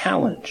hear a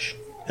challenge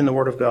in the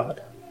Word of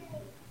God?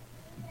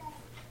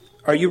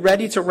 Are you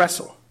ready to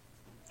wrestle?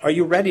 Are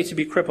you ready to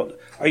be crippled?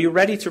 Are you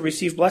ready to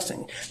receive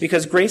blessing?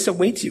 Because grace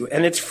awaits you,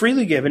 and it's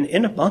freely given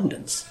in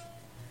abundance.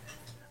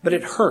 But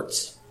it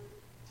hurts.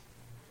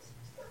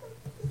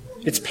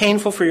 It's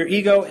painful for your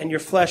ego and your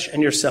flesh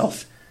and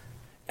yourself.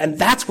 And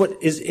that's what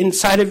is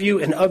inside of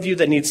you and of you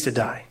that needs to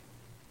die.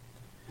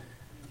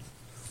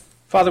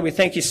 Father, we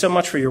thank you so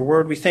much for your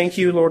word. We thank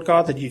you, Lord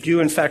God, that you do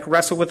in fact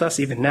wrestle with us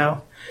even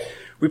now.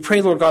 We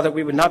pray, Lord God, that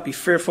we would not be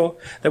fearful,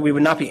 that we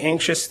would not be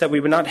anxious, that we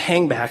would not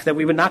hang back, that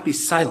we would not be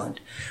silent.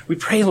 We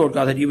pray, Lord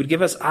God, that you would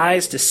give us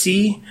eyes to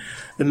see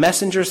the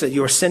messengers that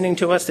you are sending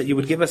to us, that you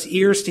would give us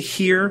ears to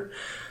hear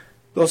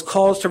those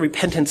calls to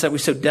repentance that we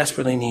so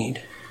desperately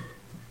need.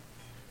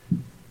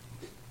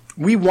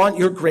 We want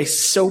your grace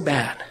so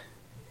bad.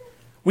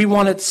 We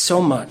want it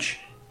so much.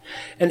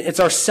 And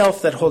it's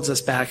ourself that holds us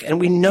back. And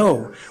we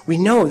know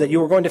that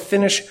you are going to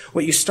finish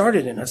what you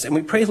started in us. And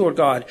we pray, Lord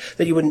God,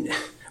 that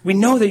we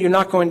know that you're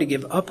not going to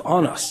give up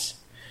on us.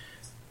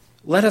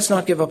 Let us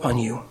not give up on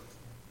you.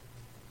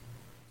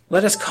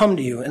 Let us come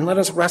to you and let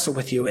us wrestle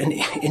with you. And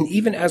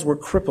even as we're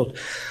crippled,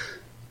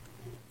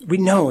 we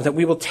know that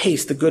we will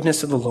taste the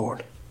goodness of the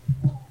Lord.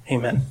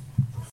 Amen.